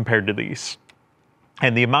 giant compared to these.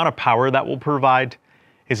 And the amount of power that will provide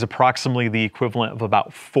is approximately the equivalent of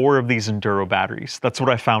about 4 of these Enduro batteries. That's what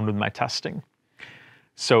I found with my testing.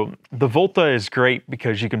 So the Volta is great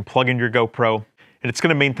because you can plug in your GoPro and it's going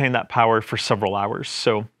to maintain that power for several hours.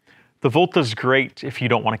 So the Volta is great if you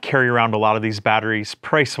don't want to carry around a lot of these batteries.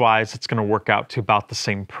 Price-wise, it's going to work out to about the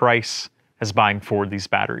same price as buying 4 of these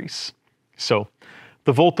batteries. So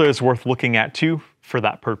the Volta is worth looking at too for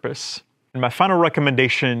that purpose. And my final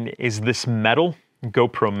recommendation is this metal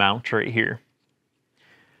GoPro mount right here.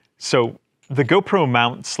 So the GoPro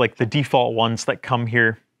mounts, like the default ones that come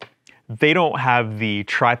here, they don't have the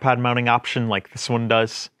tripod mounting option like this one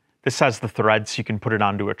does. This has the thread so you can put it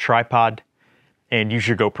onto a tripod and use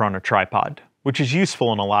your GoPro on a tripod, which is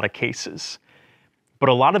useful in a lot of cases. But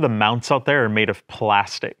a lot of the mounts out there are made of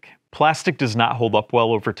plastic. Plastic does not hold up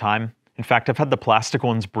well over time. In fact, I've had the plastic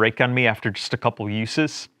ones break on me after just a couple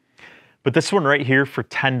uses. But this one right here for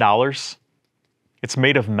 $10, it's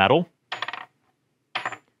made of metal.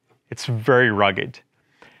 It's very rugged.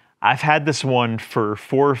 I've had this one for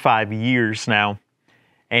 4 or 5 years now,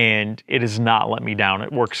 and it has not let me down.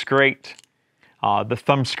 It works great. The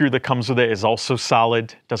thumb screw that comes with it is also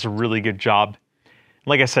solid, does a really good job.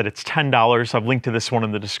 Like I said, it's $10. I've linked to this one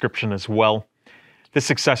in the description as well. This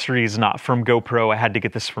accessory is not from GoPro. I had to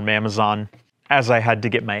get this from Amazon, as I had to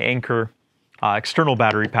get my Anker external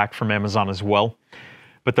battery pack from Amazon as well.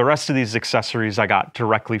 But the rest of these accessories I got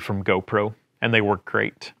directly from GoPro, and they work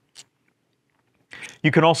great.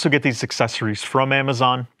 You can also get these accessories from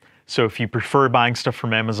Amazon. So if you prefer buying stuff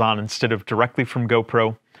from Amazon instead of directly from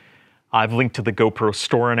GoPro, I've linked to the GoPro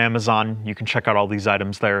store on Amazon. You can check out all these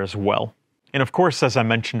items there as well. And of course, as I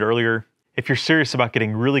mentioned earlier, if you're serious about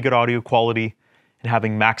getting really good audio quality and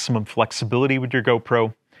having maximum flexibility with your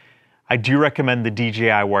GoPro, I do recommend the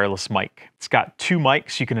DJI wireless mic. It's got 2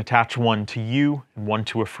 mics. You can attach one to you and one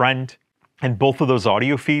to a friend. And both of those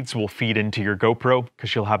audio feeds will feed into your GoPro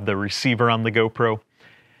because you'll have the receiver on the GoPro.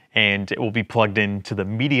 and it will be plugged into the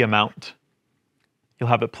media mount. You'll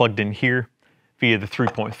have it plugged in here via the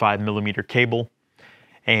 3.5mm cable,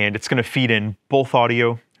 and it's going to feed in both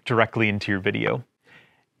audio directly into your video.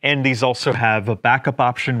 And these also have a backup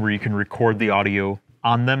option where you can record the audio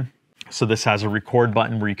on them. So this has a record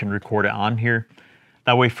button where you can record it on here.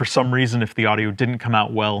 That way, for some reason, if the audio didn't come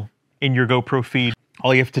out well in your GoPro feed,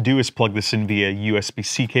 all you have to do is plug this in via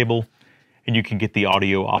USB-C cable, and you can get the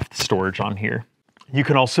audio off the storage on here. You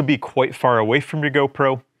can also be quite far away from your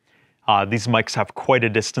GoPro. These mics have quite a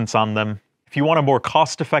distance on them. If you want a more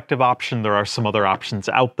cost-effective option, there are some other options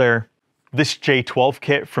out there. This J12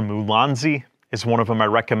 kit from Ulanzi is one of them I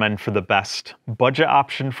recommend for the best budget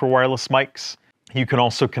option for wireless mics. You can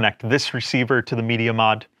also connect this receiver to the media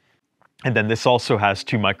mod, and then this also has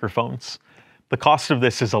 2 microphones. The cost of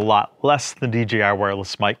this is a lot less than DJI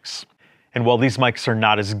wireless mics, and while these mics are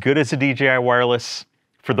not as good as a DJI wireless,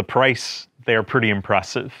 for the price, they are pretty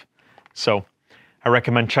impressive. So I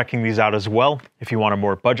recommend checking these out as well if you want a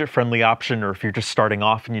more budget-friendly option, or if you're just starting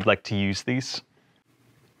off and you'd like to use these.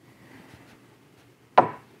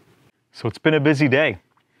 So it's been a busy day.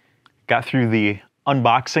 Got through the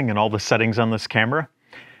unboxing and all the settings on this camera.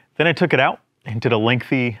 Then I took it out and did a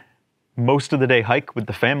lengthy, most of the day hike with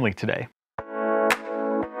the family today.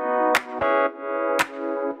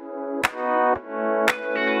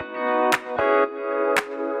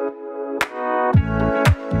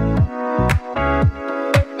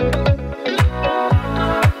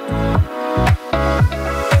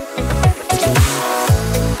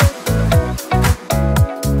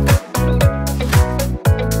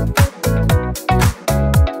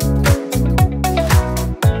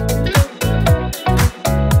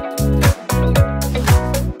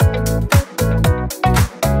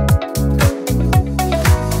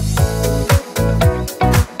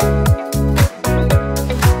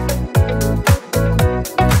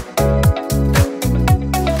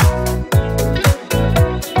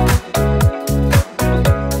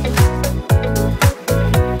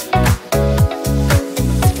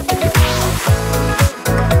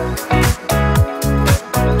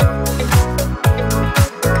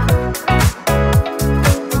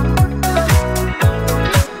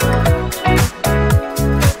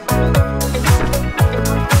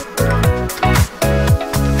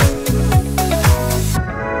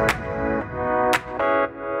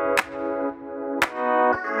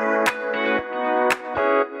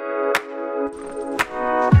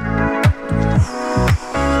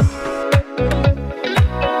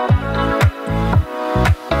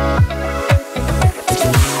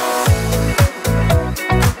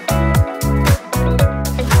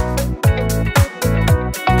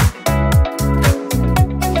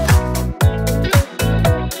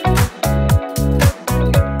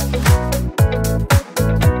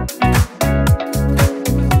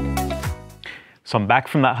 So I'm back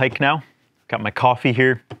from that hike now, got my coffee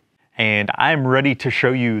here, and I'm ready to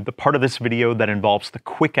show you the part of this video that involves the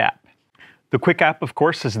Quik app. The Quik app, of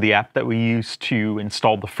course, is the app that we use to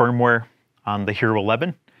install the firmware on the Hero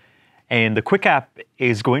 11. And the Quik app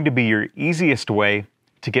is going to be your easiest way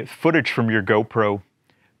to get footage from your GoPro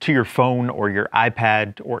to your phone or your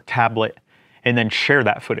iPad or tablet, and then share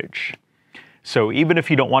that footage. So even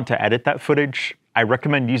if you don't want to edit that footage, I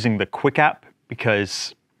recommend using the Quik app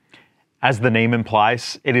because, as the name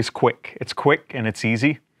implies, it is quick. It's quick and it's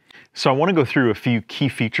easy. So I want to go through a few key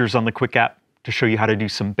features on the Quik app to show you how to do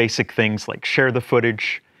some basic things like share the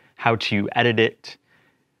footage, how to edit it,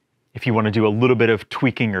 if you want to do a little bit of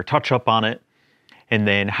tweaking or touch up on it, and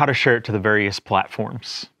then how to share it to the various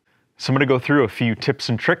platforms. So I'm going to go through a few tips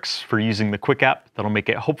and tricks for using the Quik app that'll make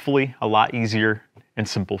it hopefully a lot easier and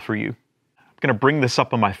simple for you. I'm going to bring this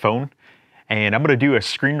up on my phone, and I'm going to do a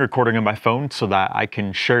screen recording on my phone so that I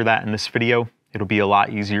can share that in this video. It'll be a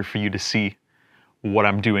lot easier for you to see what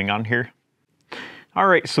I'm doing on here. All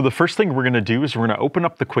right, so the first thing we're going to do is we're going to open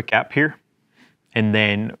up the Quik app here, and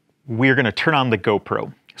then we're going to turn on the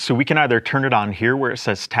GoPro. So we can either turn it on here where it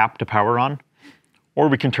says tap to power on, or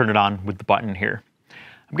we can turn it on with the button here.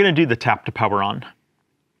 I'm going to do the tap to power on.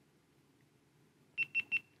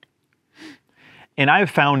 And I have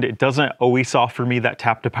found it doesn't always offer me that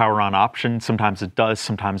tap to power on option. Sometimes it does,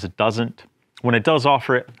 sometimes it doesn't. When it does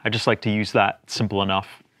offer it, I just like to use that, simple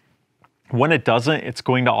enough. When it doesn't, it's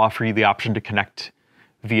going to offer you the option to connect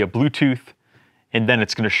via Bluetooth, and then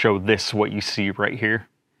it's going to show this, what you see right here.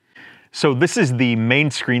 So this is the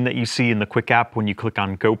main screen that you see in the Quik app when you click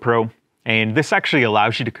on GoPro, and this actually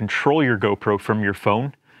allows you to control your GoPro from your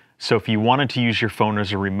phone. So if you wanted to use your phone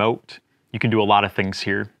as a remote, you can do a lot of things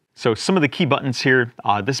here. So some of the key buttons here,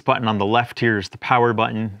 this button on the left here is the power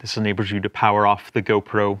button. This enables you to power off the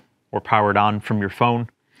GoPro or power it on from your phone.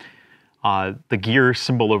 The gear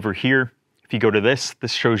symbol over here, if you go to this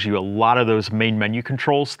shows you a lot of those main menu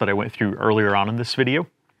controls that I went through earlier on in this video.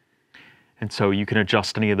 And so you can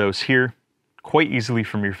adjust any of those here quite easily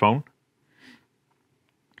from your phone.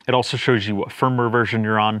 It also shows you what firmware version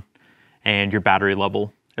you're on and your battery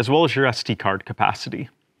level, as well as your SD card capacity.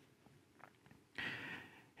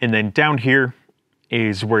 And then down here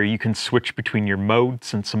is where you can switch between your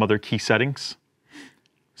modes and some other key settings.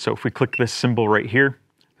 So if we click this symbol right here,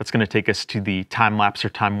 that's going to take us to the time-lapse or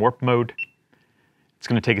time warp mode. It's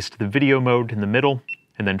going to take us to the video mode in the middle,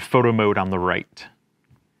 and then photo mode on the right.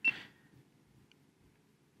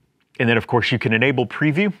 And then of course you can enable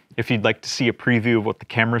preview. If you'd like to see a preview of what the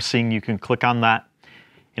camera's seeing, you can click on that,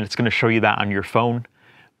 and it's going to show you that on your phone.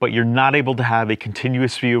 But you're not able to have a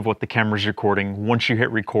continuous view of what the camera's recording. Once you hit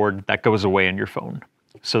record, that goes away on your phone.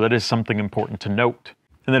 So that is something important to note.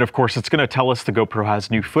 And then of course it's going to tell us the GoPro has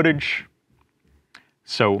new footage.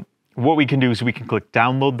 So what we can do is we can click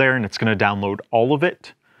download there, and it's going to download all of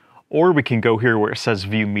it. Or we can go here where it says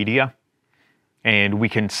view media, and we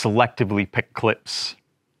can selectively pick clips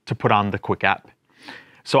to put on the Quik app.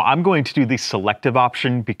 So I'm going to do the selective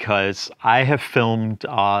option because I have filmed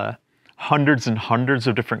hundreds and hundreds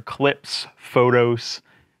of different clips, photos,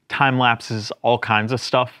 time lapses, all kinds of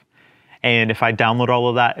stuff. And if I download all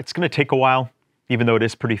of that, it's going to take a while, even though it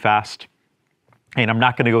is pretty fast. And I'm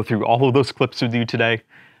not going to go through all of those clips with you today.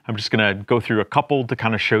 I'm just going to go through a couple to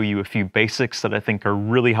kind of show you a few basics that I think are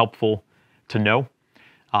really helpful to know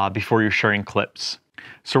before you're sharing clips.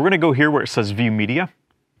 So we're going to go here where it says view media.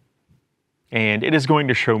 And it is going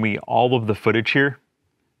to show me all of the footage here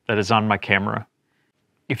that is on my camera.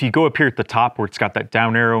 If you go up here at the top where it's got that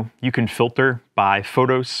down arrow, you can filter by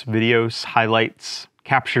photos, videos, highlights,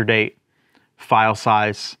 capture date, file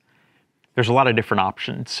size. There's a lot of different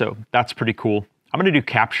options, so that's pretty cool. I'm going to do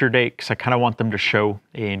capture date because I kind of want them to show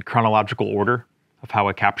in chronological order of how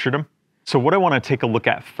I captured them. So what I want to take a look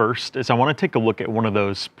at first is I want to take a look at one of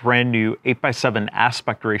those brand new 8x7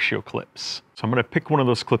 aspect ratio clips. So I'm going to pick one of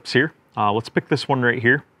those clips here. Let's pick this one right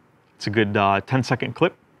here. It's a good 10-second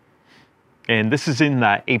clip. And this is in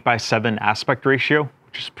that 8x7 aspect ratio,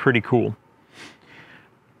 which is pretty cool.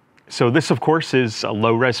 So this, of course, is a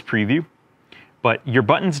low-res preview. But your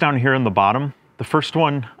buttons down here on the bottom, the first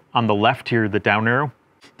one on the left here, the down arrow,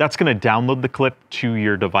 that's going to download the clip to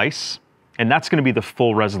your device. And that's going to be the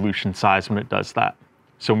full resolution size when it does that.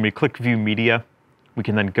 So when we click View Media, we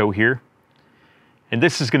can then go here. And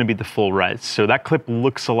this is going to be the full res. So that clip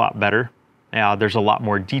looks a lot better. There's a lot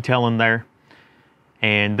more detail in there.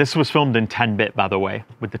 And this was filmed in 10-bit, by the way,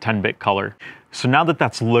 with the 10-bit color. So now that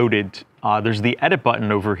that's loaded, there's the edit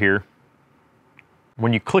button over here.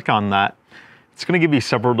 When you click on that, it's going to give you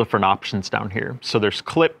several different options down here. So there's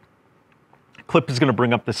clip. Clip is going to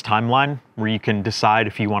bring up this timeline where you can decide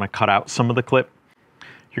if you want to cut out some of the clip.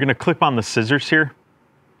 You're going to click on the scissors here,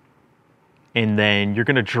 and then you're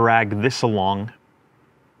going to drag this along.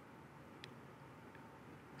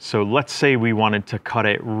 So let's say we wanted to cut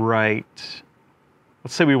it right.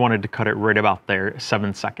 Let's say we wanted to cut it right about there,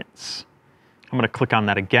 7 seconds. I'm going to click on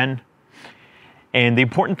that again. And the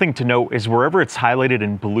important thing to note is wherever it's highlighted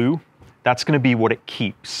in blue, that's going to be what it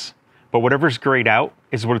keeps. But whatever's grayed out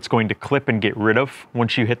is what it's going to clip and get rid of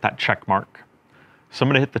once you hit that check mark. So I'm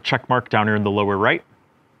going to hit the check mark down here in the lower right,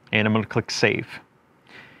 and I'm going to click Save.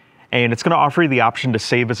 And it's going to offer you the option to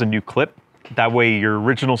save as a new clip. That way your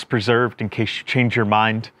original's preserved in case you change your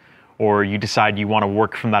mind or you decide you want to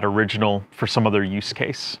work from that original for some other use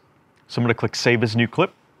case. So I'm going to click Save as New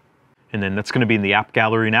Clip, and then that's going to be in the app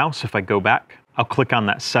gallery now. So if I go back, I'll click on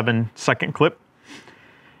that 7-second clip,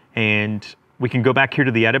 and we can go back here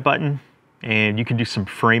to the edit button, and you can do some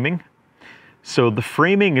framing. So the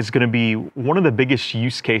framing is going to be one of the biggest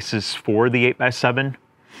use cases for the 8x7.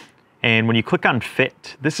 And when you click on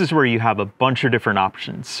Fit, this is where you have a bunch of different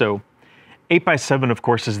options. So 8x7, of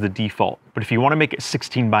course, is the default. But if you want to make it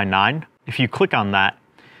 16:9, if you click on that,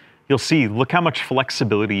 you'll see, look how much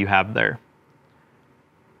flexibility you have there.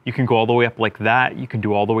 You can go all the way up like that. You can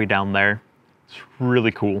do all the way down there. It's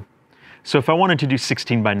really cool. So if I wanted to do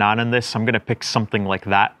 16:9 on this, I'm going to pick something like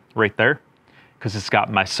that right there because it's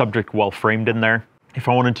got my subject well framed in there. If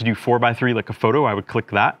I wanted to do 4:3 like a photo, I would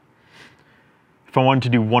click that. If I wanted to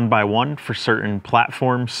do 1:1 for certain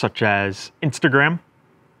platforms such as Instagram,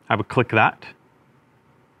 I would click that.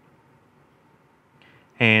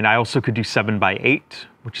 And I also could do 7:8,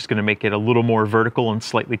 which is going to make it a little more vertical and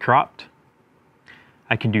slightly cropped.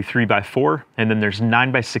 I can do 3:4, and then there's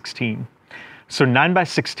 9:16. So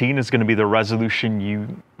 9:16 is going to be the resolution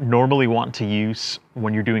you normally want to use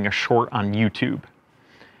when you're doing a short on YouTube,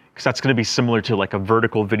 because that's going to be similar to like a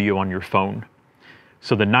vertical video on your phone.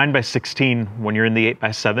 So the 9x16, when you're in the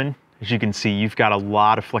 8x7, as you can see, you've got a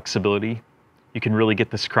lot of flexibility. You can really get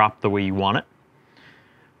this cropped the way you want it.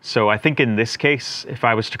 So I think in this case, if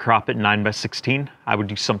I was to crop it 9x16, I would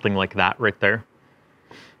do something like that right there.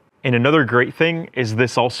 And another great thing is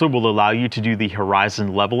this also will allow you to do the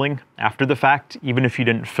horizon leveling after the fact, even if you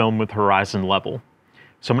didn't film with horizon level.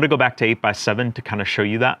 So I'm going to go back to 8x7 to kind of show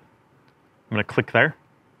you that. I'm going to click there,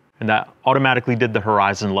 and that automatically did the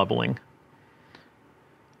horizon leveling.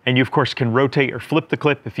 And you of course can rotate or flip the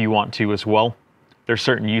clip if you want to as well. There's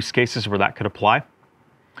certain use cases where that could apply.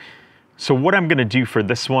 So what I'm going to do for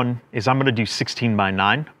this one is I'm going to do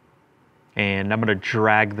 16x9, and I'm going to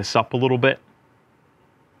drag this up a little bit,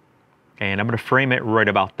 and I'm going to frame it right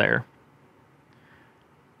about there.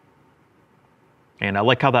 And I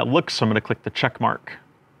like how that looks, so I'm going to click the check mark.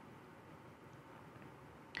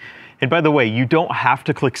 And by the way, you don't have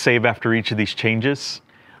to click save after each of these changes.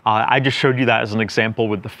 I just showed you that as an example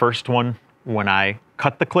with the first one when I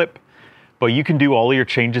cut the clip, but you can do all of your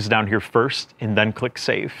changes down here first and then click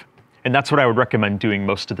save. And that's what I would recommend doing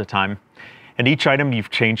most of the time. And each item you've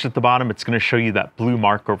changed at the bottom, it's going to show you that blue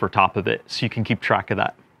mark over top of it, so you can keep track of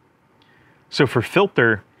that. So for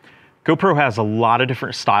filter, GoPro has a lot of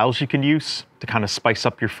different styles you can use to kind of spice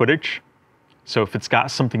up your footage. So if it's got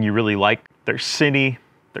something you really like, there's Cine,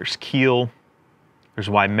 there's Keel, there's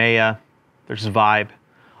Waimea, there's Vibe,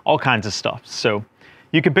 all kinds of stuff. So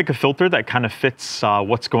you can pick a filter that kind of fits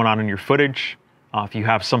what's going on in your footage. If you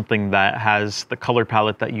have something that has the color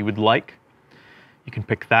palette that you would like, you can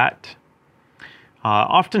pick that.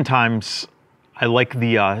 Oftentimes, I like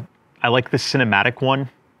the cinematic one,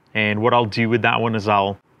 and what I'll do with that one is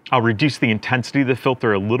I'll reduce the intensity of the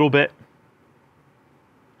filter a little bit,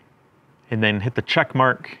 and then hit the check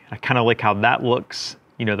mark. I kind of like how that looks.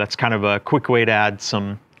 You know, that's kind of a quick way to add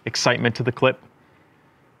some excitement to the clip.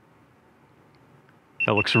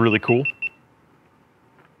 That looks really cool.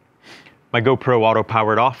 My GoPro auto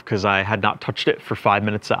powered off because I had not touched it for 5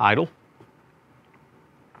 minutes at idle.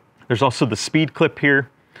 There's also the speed clip here.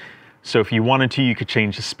 So if you wanted to, you could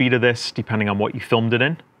change the speed of this depending on what you filmed it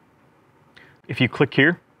in. If you click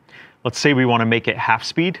here, let's say we want to make it half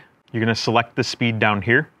speed. You're going to select the speed down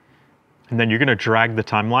here, and then you're going to drag the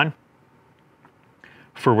timeline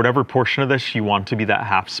for whatever portion of this you want to be that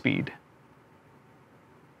half speed.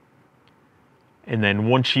 And then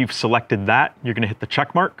once you've selected that, you're going to hit the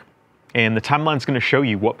check mark, and the timeline is going to show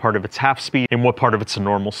you what part of it's half speed and what part of it's a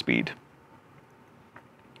normal speed.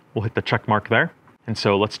 We'll hit the check mark there. And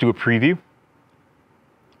so let's do a preview.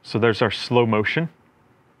 So there's our slow motion.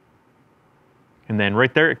 And then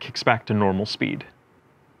right there, it kicks back to normal speed.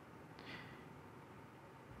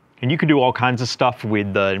 And you can do all kinds of stuff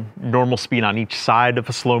with the normal speed on each side of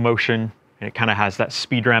a slow motion. And it kind of has that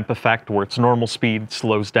speed ramp effect where it's normal speed,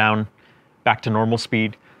 slows down, back to normal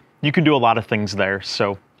speed. You can do a lot of things there.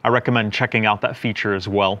 So I recommend checking out that feature as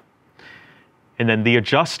well. And then the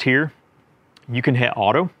adjust here, you can hit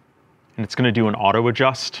auto, and it's going to do an auto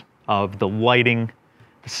adjust of the lighting,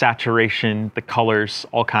 the saturation, the colors,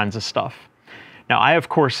 all kinds of stuff. Now I of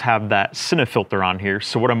course have that Cine filter on here,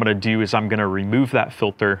 so what I'm going to do is I'm going to remove that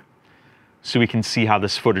filter so we can see how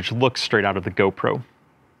this footage looks straight out of the GoPro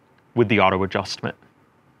with the auto adjustment.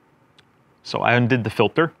 So I undid the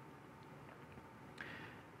filter,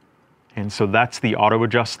 and so that's the auto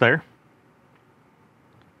adjust there,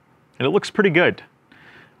 and it looks pretty good.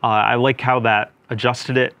 I like how that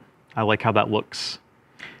adjusted it. I like how that looks.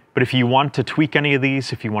 But if you want to tweak any of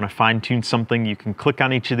these, if you want to fine tune something, you can click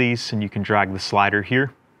on each of these and you can drag the slider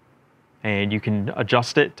here and you can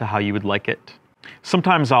adjust it to how you would like it.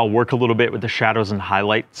 Sometimes I'll work a little bit with the shadows and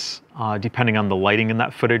highlights, depending on the lighting in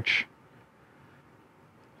that footage.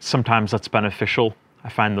 Sometimes that's beneficial. I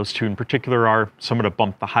find those two in particular are. So I'm going to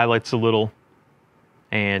bump the highlights a little,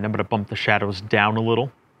 and I'm going to bump the shadows down a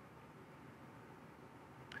little.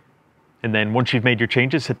 And then once you've made your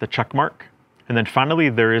changes, hit the check mark. And then finally,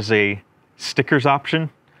 there is a stickers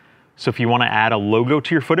option. So if you want to add a logo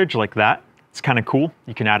to your footage like that, it's kind of cool.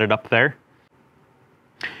 You can add it up there.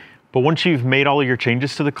 But once you've made all of your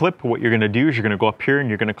changes to the clip, what you're going to do is you're going to go up here and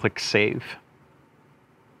you're going to click save.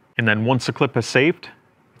 And then once the clip is saved,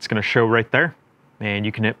 it's going to show right there. And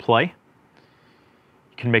you can hit play.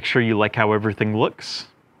 You can make sure you like how everything looks.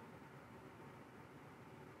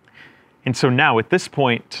 And so now at this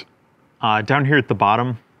point, down here at the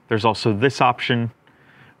bottom, there's also this option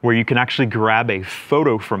where you can actually grab a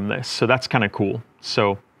photo from this. So that's kind of cool.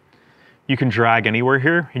 So you can drag anywhere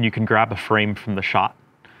here and you can grab a frame from the shot.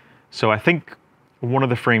 So I think one of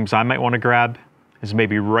the frames I might want to grab is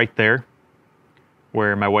maybe right there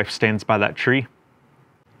where my wife stands by that tree.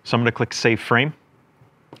 So I'm going to click save frame,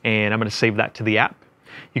 and I'm going to save that to the app.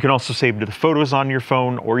 You can also save to the photos on your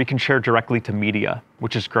phone, or you can share directly to media,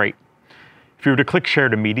 which is great. If you were to click share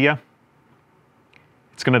to media,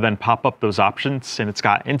 it's going to then pop up those options, and it's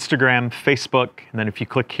got Instagram, Facebook, and then if you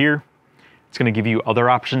click here, it's going to give you other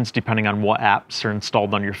options depending on what apps are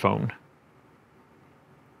installed on your phone.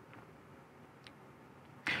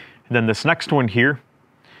 And then this next one here,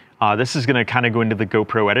 this is going to kind of go into the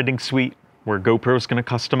GoPro editing suite, where GoPro is going to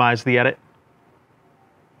customize the edit.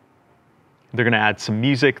 They're going to add some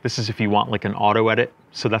music. This is if you want like an auto edit,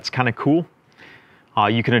 so that's kind of cool.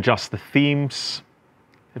 You can adjust the themes.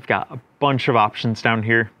 They've got a bunch of options down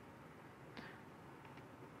here.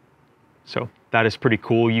 So that is pretty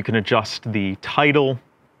cool. You can adjust the title.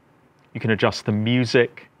 You can adjust the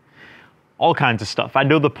music. All kinds of stuff. I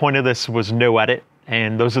know the point of this was no edit,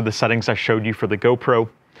 and those are the settings I showed you for the GoPro.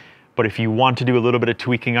 But if you want to do a little bit of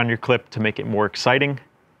tweaking on your clip to make it more exciting,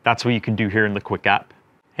 that's what you can do here in the Quik app.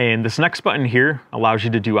 And this next button here allows you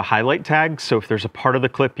to do a highlight tag. So if there's a part of the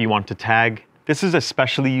clip you want to tag, this is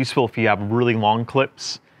especially useful if you have really long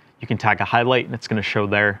clips. You can tag a highlight and it's going to show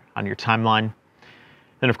there on your timeline.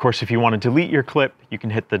 Then of course, if you want to delete your clip, you can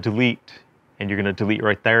hit the delete and you're going to delete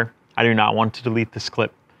right there. I do not want to delete this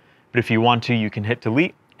clip, but if you want to, you can hit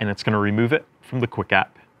delete and it's going to remove it from the Quik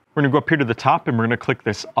app. We're going to go up here to the top and we're going to click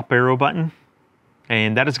this up arrow button,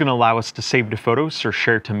 and that is going to allow us to save to photos or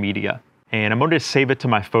share to media. And I'm going to save it to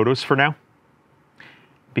my photos for now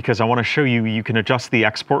because I want to show you, you can adjust the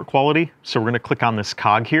export quality. So we're going to click on this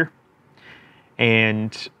cog here,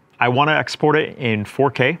 and I want to export it in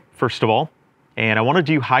 4K first of all, and I want to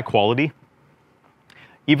do high quality.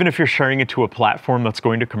 Even if you're sharing it to a platform that's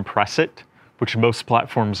going to compress it, which most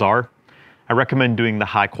platforms are, I recommend doing the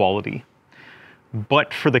high quality.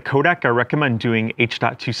 But for the codec, I recommend doing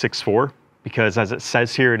H.264 because, as it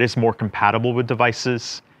says here, it is more compatible with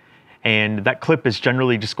devices, and that clip is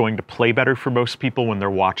generally just going to play better for most people when they're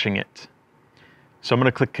watching it. So I'm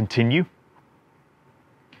going to click continue,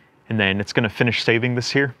 and then it's going to finish saving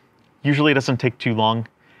this here. Usually it doesn't take too long.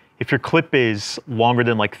 If your clip is longer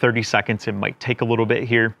than like 30 seconds, it might take a little bit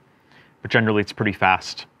here, but generally it's pretty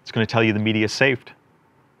fast. It's going to tell you the media is saved.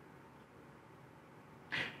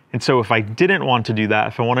 And so if I didn't want to do that,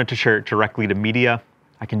 if I wanted to share it directly to media,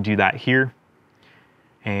 I can do that here.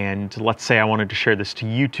 And let's say I wanted to share this to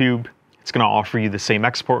YouTube, it's going to offer you the same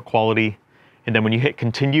export quality. And then when you hit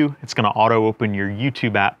continue, it's going to auto open your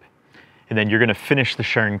YouTube app. And then you're going to finish the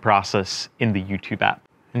sharing process in the YouTube app.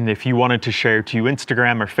 And if you wanted to share to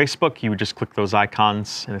Instagram or Facebook, you would just click those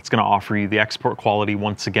icons and it's going to offer you the export quality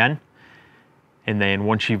once again. And then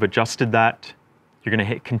once you've adjusted that, you're going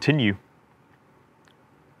to hit continue.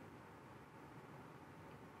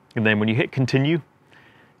 And then when you hit continue,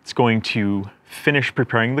 it's going to finish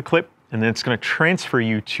preparing the clip, and then it's going to transfer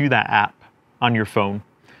you to that app on your phone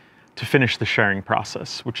to finish the sharing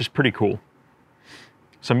process, which is pretty cool.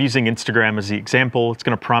 So I'm using Instagram as the example. It's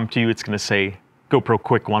going to prompt you. It's going to say, GoPro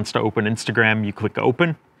Quik wants to open Instagram. You click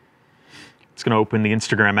open. It's going to open the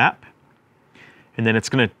Instagram app. And then it's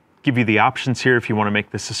going to give you the options here if you want to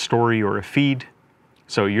make this a story or a feed.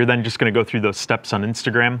 So you're then just going to go through those steps on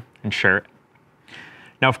Instagram and share it.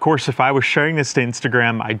 Now, of course, if I was sharing this to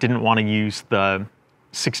Instagram, I didn't want to use the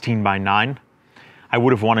 16:9. I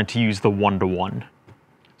would have wanted to use the 1:1.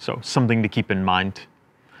 So something to keep in mind.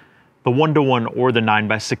 The 1:1 or the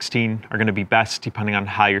 9:16 are going to be best depending on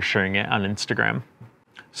how you're sharing it on Instagram.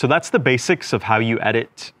 So that's the basics of how you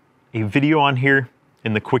edit a video on here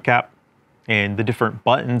in the Quik app and the different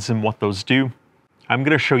buttons and what those do. I'm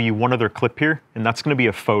going to show you one other clip here, and that's going to be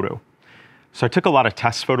a photo. So I took a lot of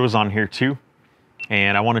test photos on here too,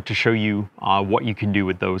 and I wanted to show you what you can do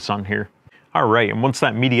with those on here. All right, and once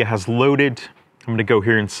that media has loaded, I'm going to go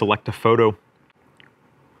here and select a photo.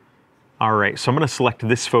 All right, so I'm going to select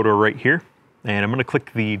this photo right here, and I'm going to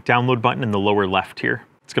click the download button in the lower left here.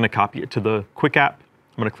 It's going to copy it to the Quik app.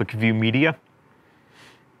 I'm going to click View Media.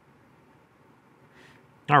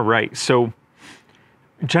 All right, so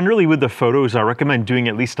generally with the photos, I recommend doing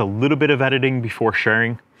at least a little bit of editing before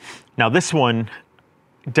sharing. Now this one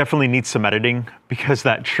definitely needs some editing because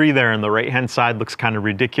that tree there on the right-hand side looks kind of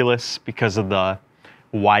ridiculous because of the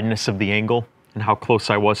wideness of the angle and how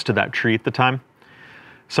close I was to that tree at the time.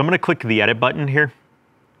 So I'm going to click the edit button here,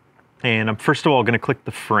 and I'm first of all going to click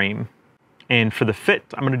the frame. And for the fit,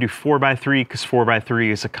 I'm going to do 4:3 because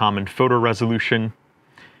 4:3 is a common photo resolution.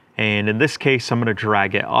 And in this case, I'm going to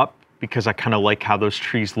drag it up because I kind of like how those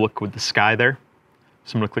trees look with the sky there.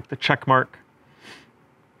 So I'm going to click the check mark.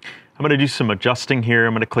 I'm going to do some adjusting here.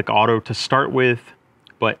 I'm going to click auto to start with,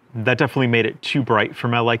 but that definitely made it too bright for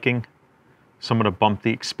my liking. So I'm going to bump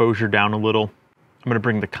the exposure down a little. I'm going to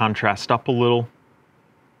bring the contrast up a little.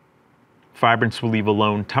 Vibrance we'll leave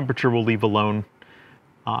alone. Temperature we'll leave alone.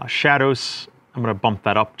 Shadows, I'm going to bump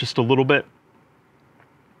that up just a little bit.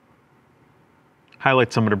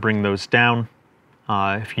 Highlights, I'm going to bring those down.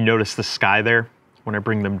 If you notice the sky there, when I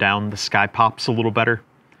bring them down, the sky pops a little better.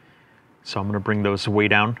 So I'm going to bring those way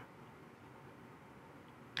down.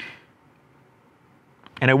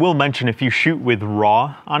 And I will mention, if you shoot with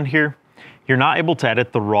RAW on here, you're not able to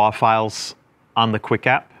edit the RAW files on the Quik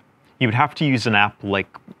app. You would have to use an app like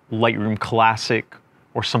Lightroom Classic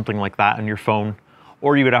or something like that on your phone,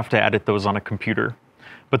 or you would have to edit those on a computer.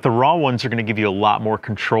 But the RAW ones are going to give you a lot more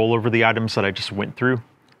control over the items that I just went through,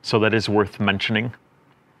 so that is worth mentioning.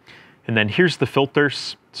 And then here's the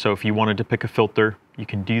filters. So if you wanted to pick a filter, you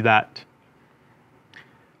can do that.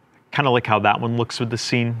 Kind of like how that one looks with the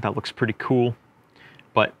scene. That looks pretty cool.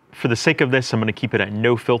 But for the sake of this, I'm going to keep it at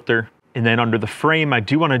no filter. And then under the frame, I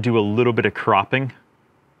do want to do a little bit of cropping.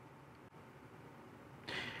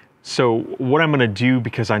 So what I'm going to do,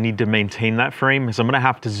 because I need to maintain that frame, is I'm going to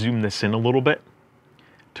have to zoom this in a little bit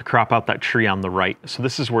to crop out that tree on the right. So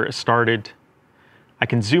this is where it started. I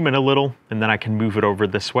can zoom in a little, and then I can move it over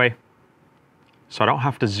this way. So I don't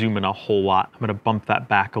have to zoom in a whole lot. I'm going to bump that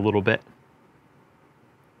back a little bit.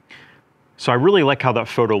 So I really like how that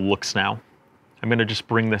photo looks now. I'm going to just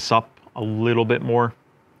bring this up a little bit more,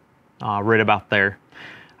 right about there.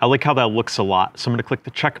 I like how that looks a lot. So I'm going to click the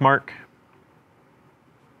check mark,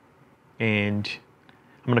 and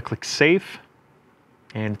I'm going to click save,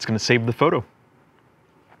 and it's going to save the photo.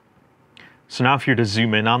 So now if you're to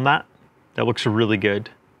zoom in on that, that looks really good.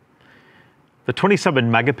 The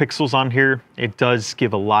 27 megapixels on here, it does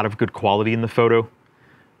give a lot of good quality in the photo.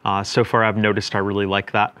 So far I've noticed I really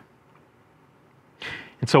like that.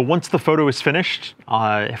 And so once the photo is finished,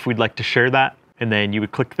 if we'd like to share that, and then you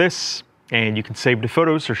would click this, and you can save to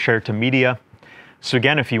photos or share to media. So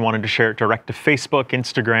again, if you wanted to share it direct to Facebook,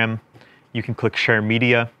 Instagram, you can click share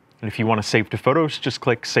media. And if you want to save to photos, just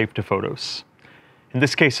click save to photos. In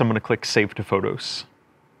this case, I'm going to click save to photos.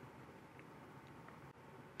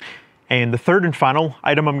 And the third and final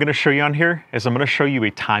item I'm going to show you on here is I'm going to show you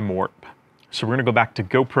a time warp. So we're going to go back to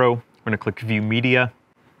GoPro. We're going to click view media.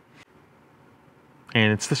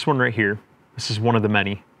 And it's this one right here. This is one of the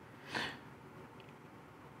many.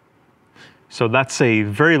 So that's a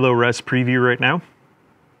very low res preview right now.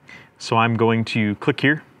 So I'm going to click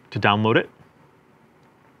here to download it.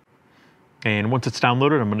 And once it's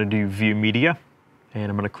downloaded, I'm going to do view media. And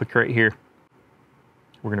I'm going to click right here.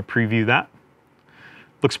 We're going to preview that.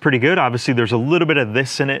 Looks pretty good. Obviously, there's a little bit of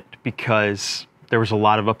this in it because there was a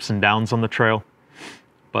lot of ups and downs on the trail.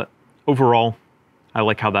 But overall, I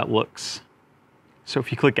like how that looks. So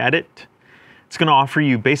if you click edit, it's going to offer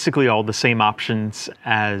you basically all the same options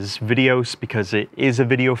as videos because it is a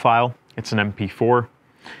video file. It's an MP4.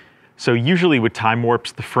 So usually with time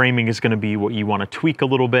warps, the framing is going to be what you want to tweak a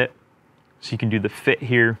little bit. So you can do the fit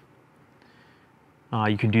here.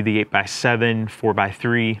 You can do the 8x7,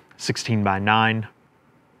 4x3, 16x9,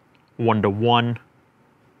 1:1,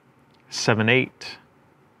 7:8,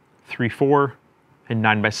 3:4, and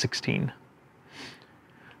 9x16.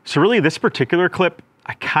 So really this particular clip,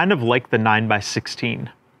 I kind of like the 9x16.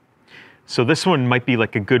 So this one might be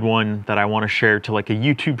like a good one that I want to share to like a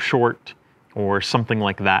YouTube short or something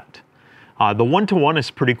like that. The 1:1 is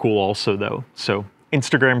pretty cool also though. So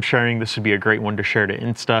Instagram sharing, this would be a great one to share to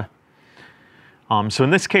Insta. So in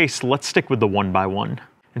this case, let's stick with the 1x1.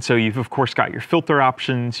 And so you've of course got your filter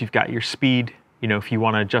options, you've got your speed, you know, if you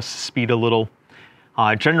want to adjust the speed a little.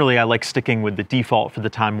 Generally I like sticking with the default for the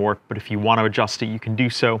time warp, but if you want to adjust it, you can do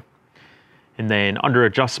so. And then under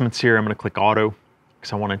adjustments here, I'm going to click auto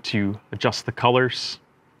because I wanted to adjust the colors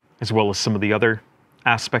as well as some of the other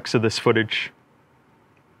aspects of this footage.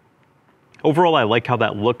 Overall, I like how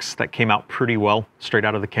that looks. That came out pretty well straight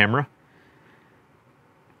out of the camera.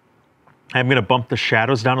 I'm going to bump the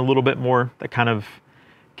shadows down a little bit more. That kind of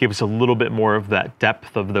gives a little bit more of that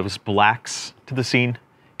depth of those blacks to the scene.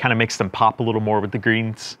 Kind of makes them pop a little more with the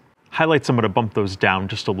greens. Highlights, I'm going to bump those down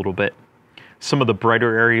just a little bit. Some of the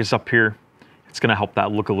brighter areas up here, it's going to help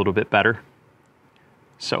that look a little bit better.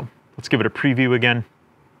 So let's give it a preview again.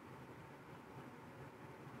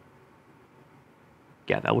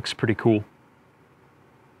 Yeah, that looks pretty cool.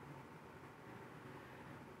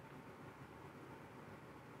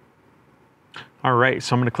 All right,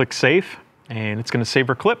 so I'm going to click save, and it's going to save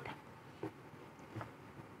our clip.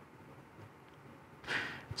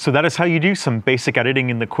 So that is how you do some basic editing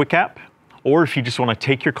in the Quik app. Or if you just want to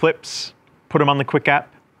take your clips, put them on the Quik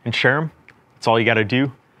app, and share them, that's all you got to do.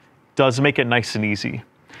 It does make it nice and easy.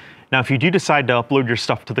 Now, if you do decide to upload your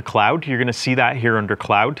stuff to the cloud, you're going to see that here under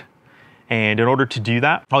cloud. And in order to do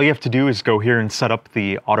that, all you have to do is go here and set up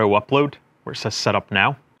the auto upload where it says set up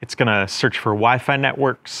now. It's gonna search for Wi-Fi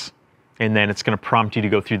networks, and then it's gonna prompt you to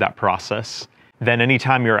go through that process. Then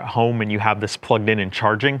anytime you're at home and you have this plugged in and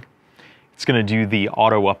charging, it's gonna do the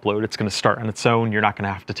auto upload. It's gonna start on its own. You're not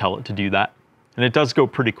gonna have to tell it to do that. And it does go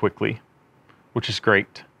pretty quickly, which is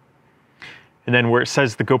great. And then where it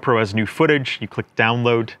says the GoPro has new footage, you click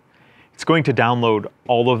download. It's going to download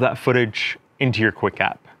all of that footage into your Quik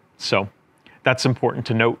app. So that's important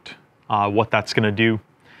to note what that's gonna do.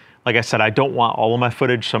 Like I said, I don't want all of my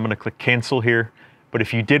footage, so I'm gonna click cancel here. But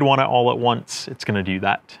if you did want it all at once, it's gonna do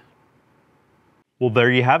that. Well,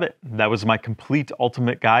 there you have it. That was my complete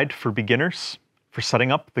ultimate guide for beginners for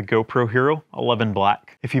setting up the GoPro Hero 11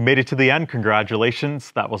 Black. If you made it to the end,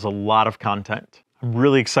 congratulations. That was a lot of content. I'm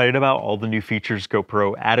really excited about all the new features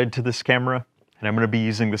GoPro added to this camera, and I'm gonna be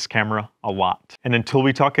using this camera a lot. And until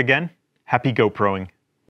we talk again, happy GoProing.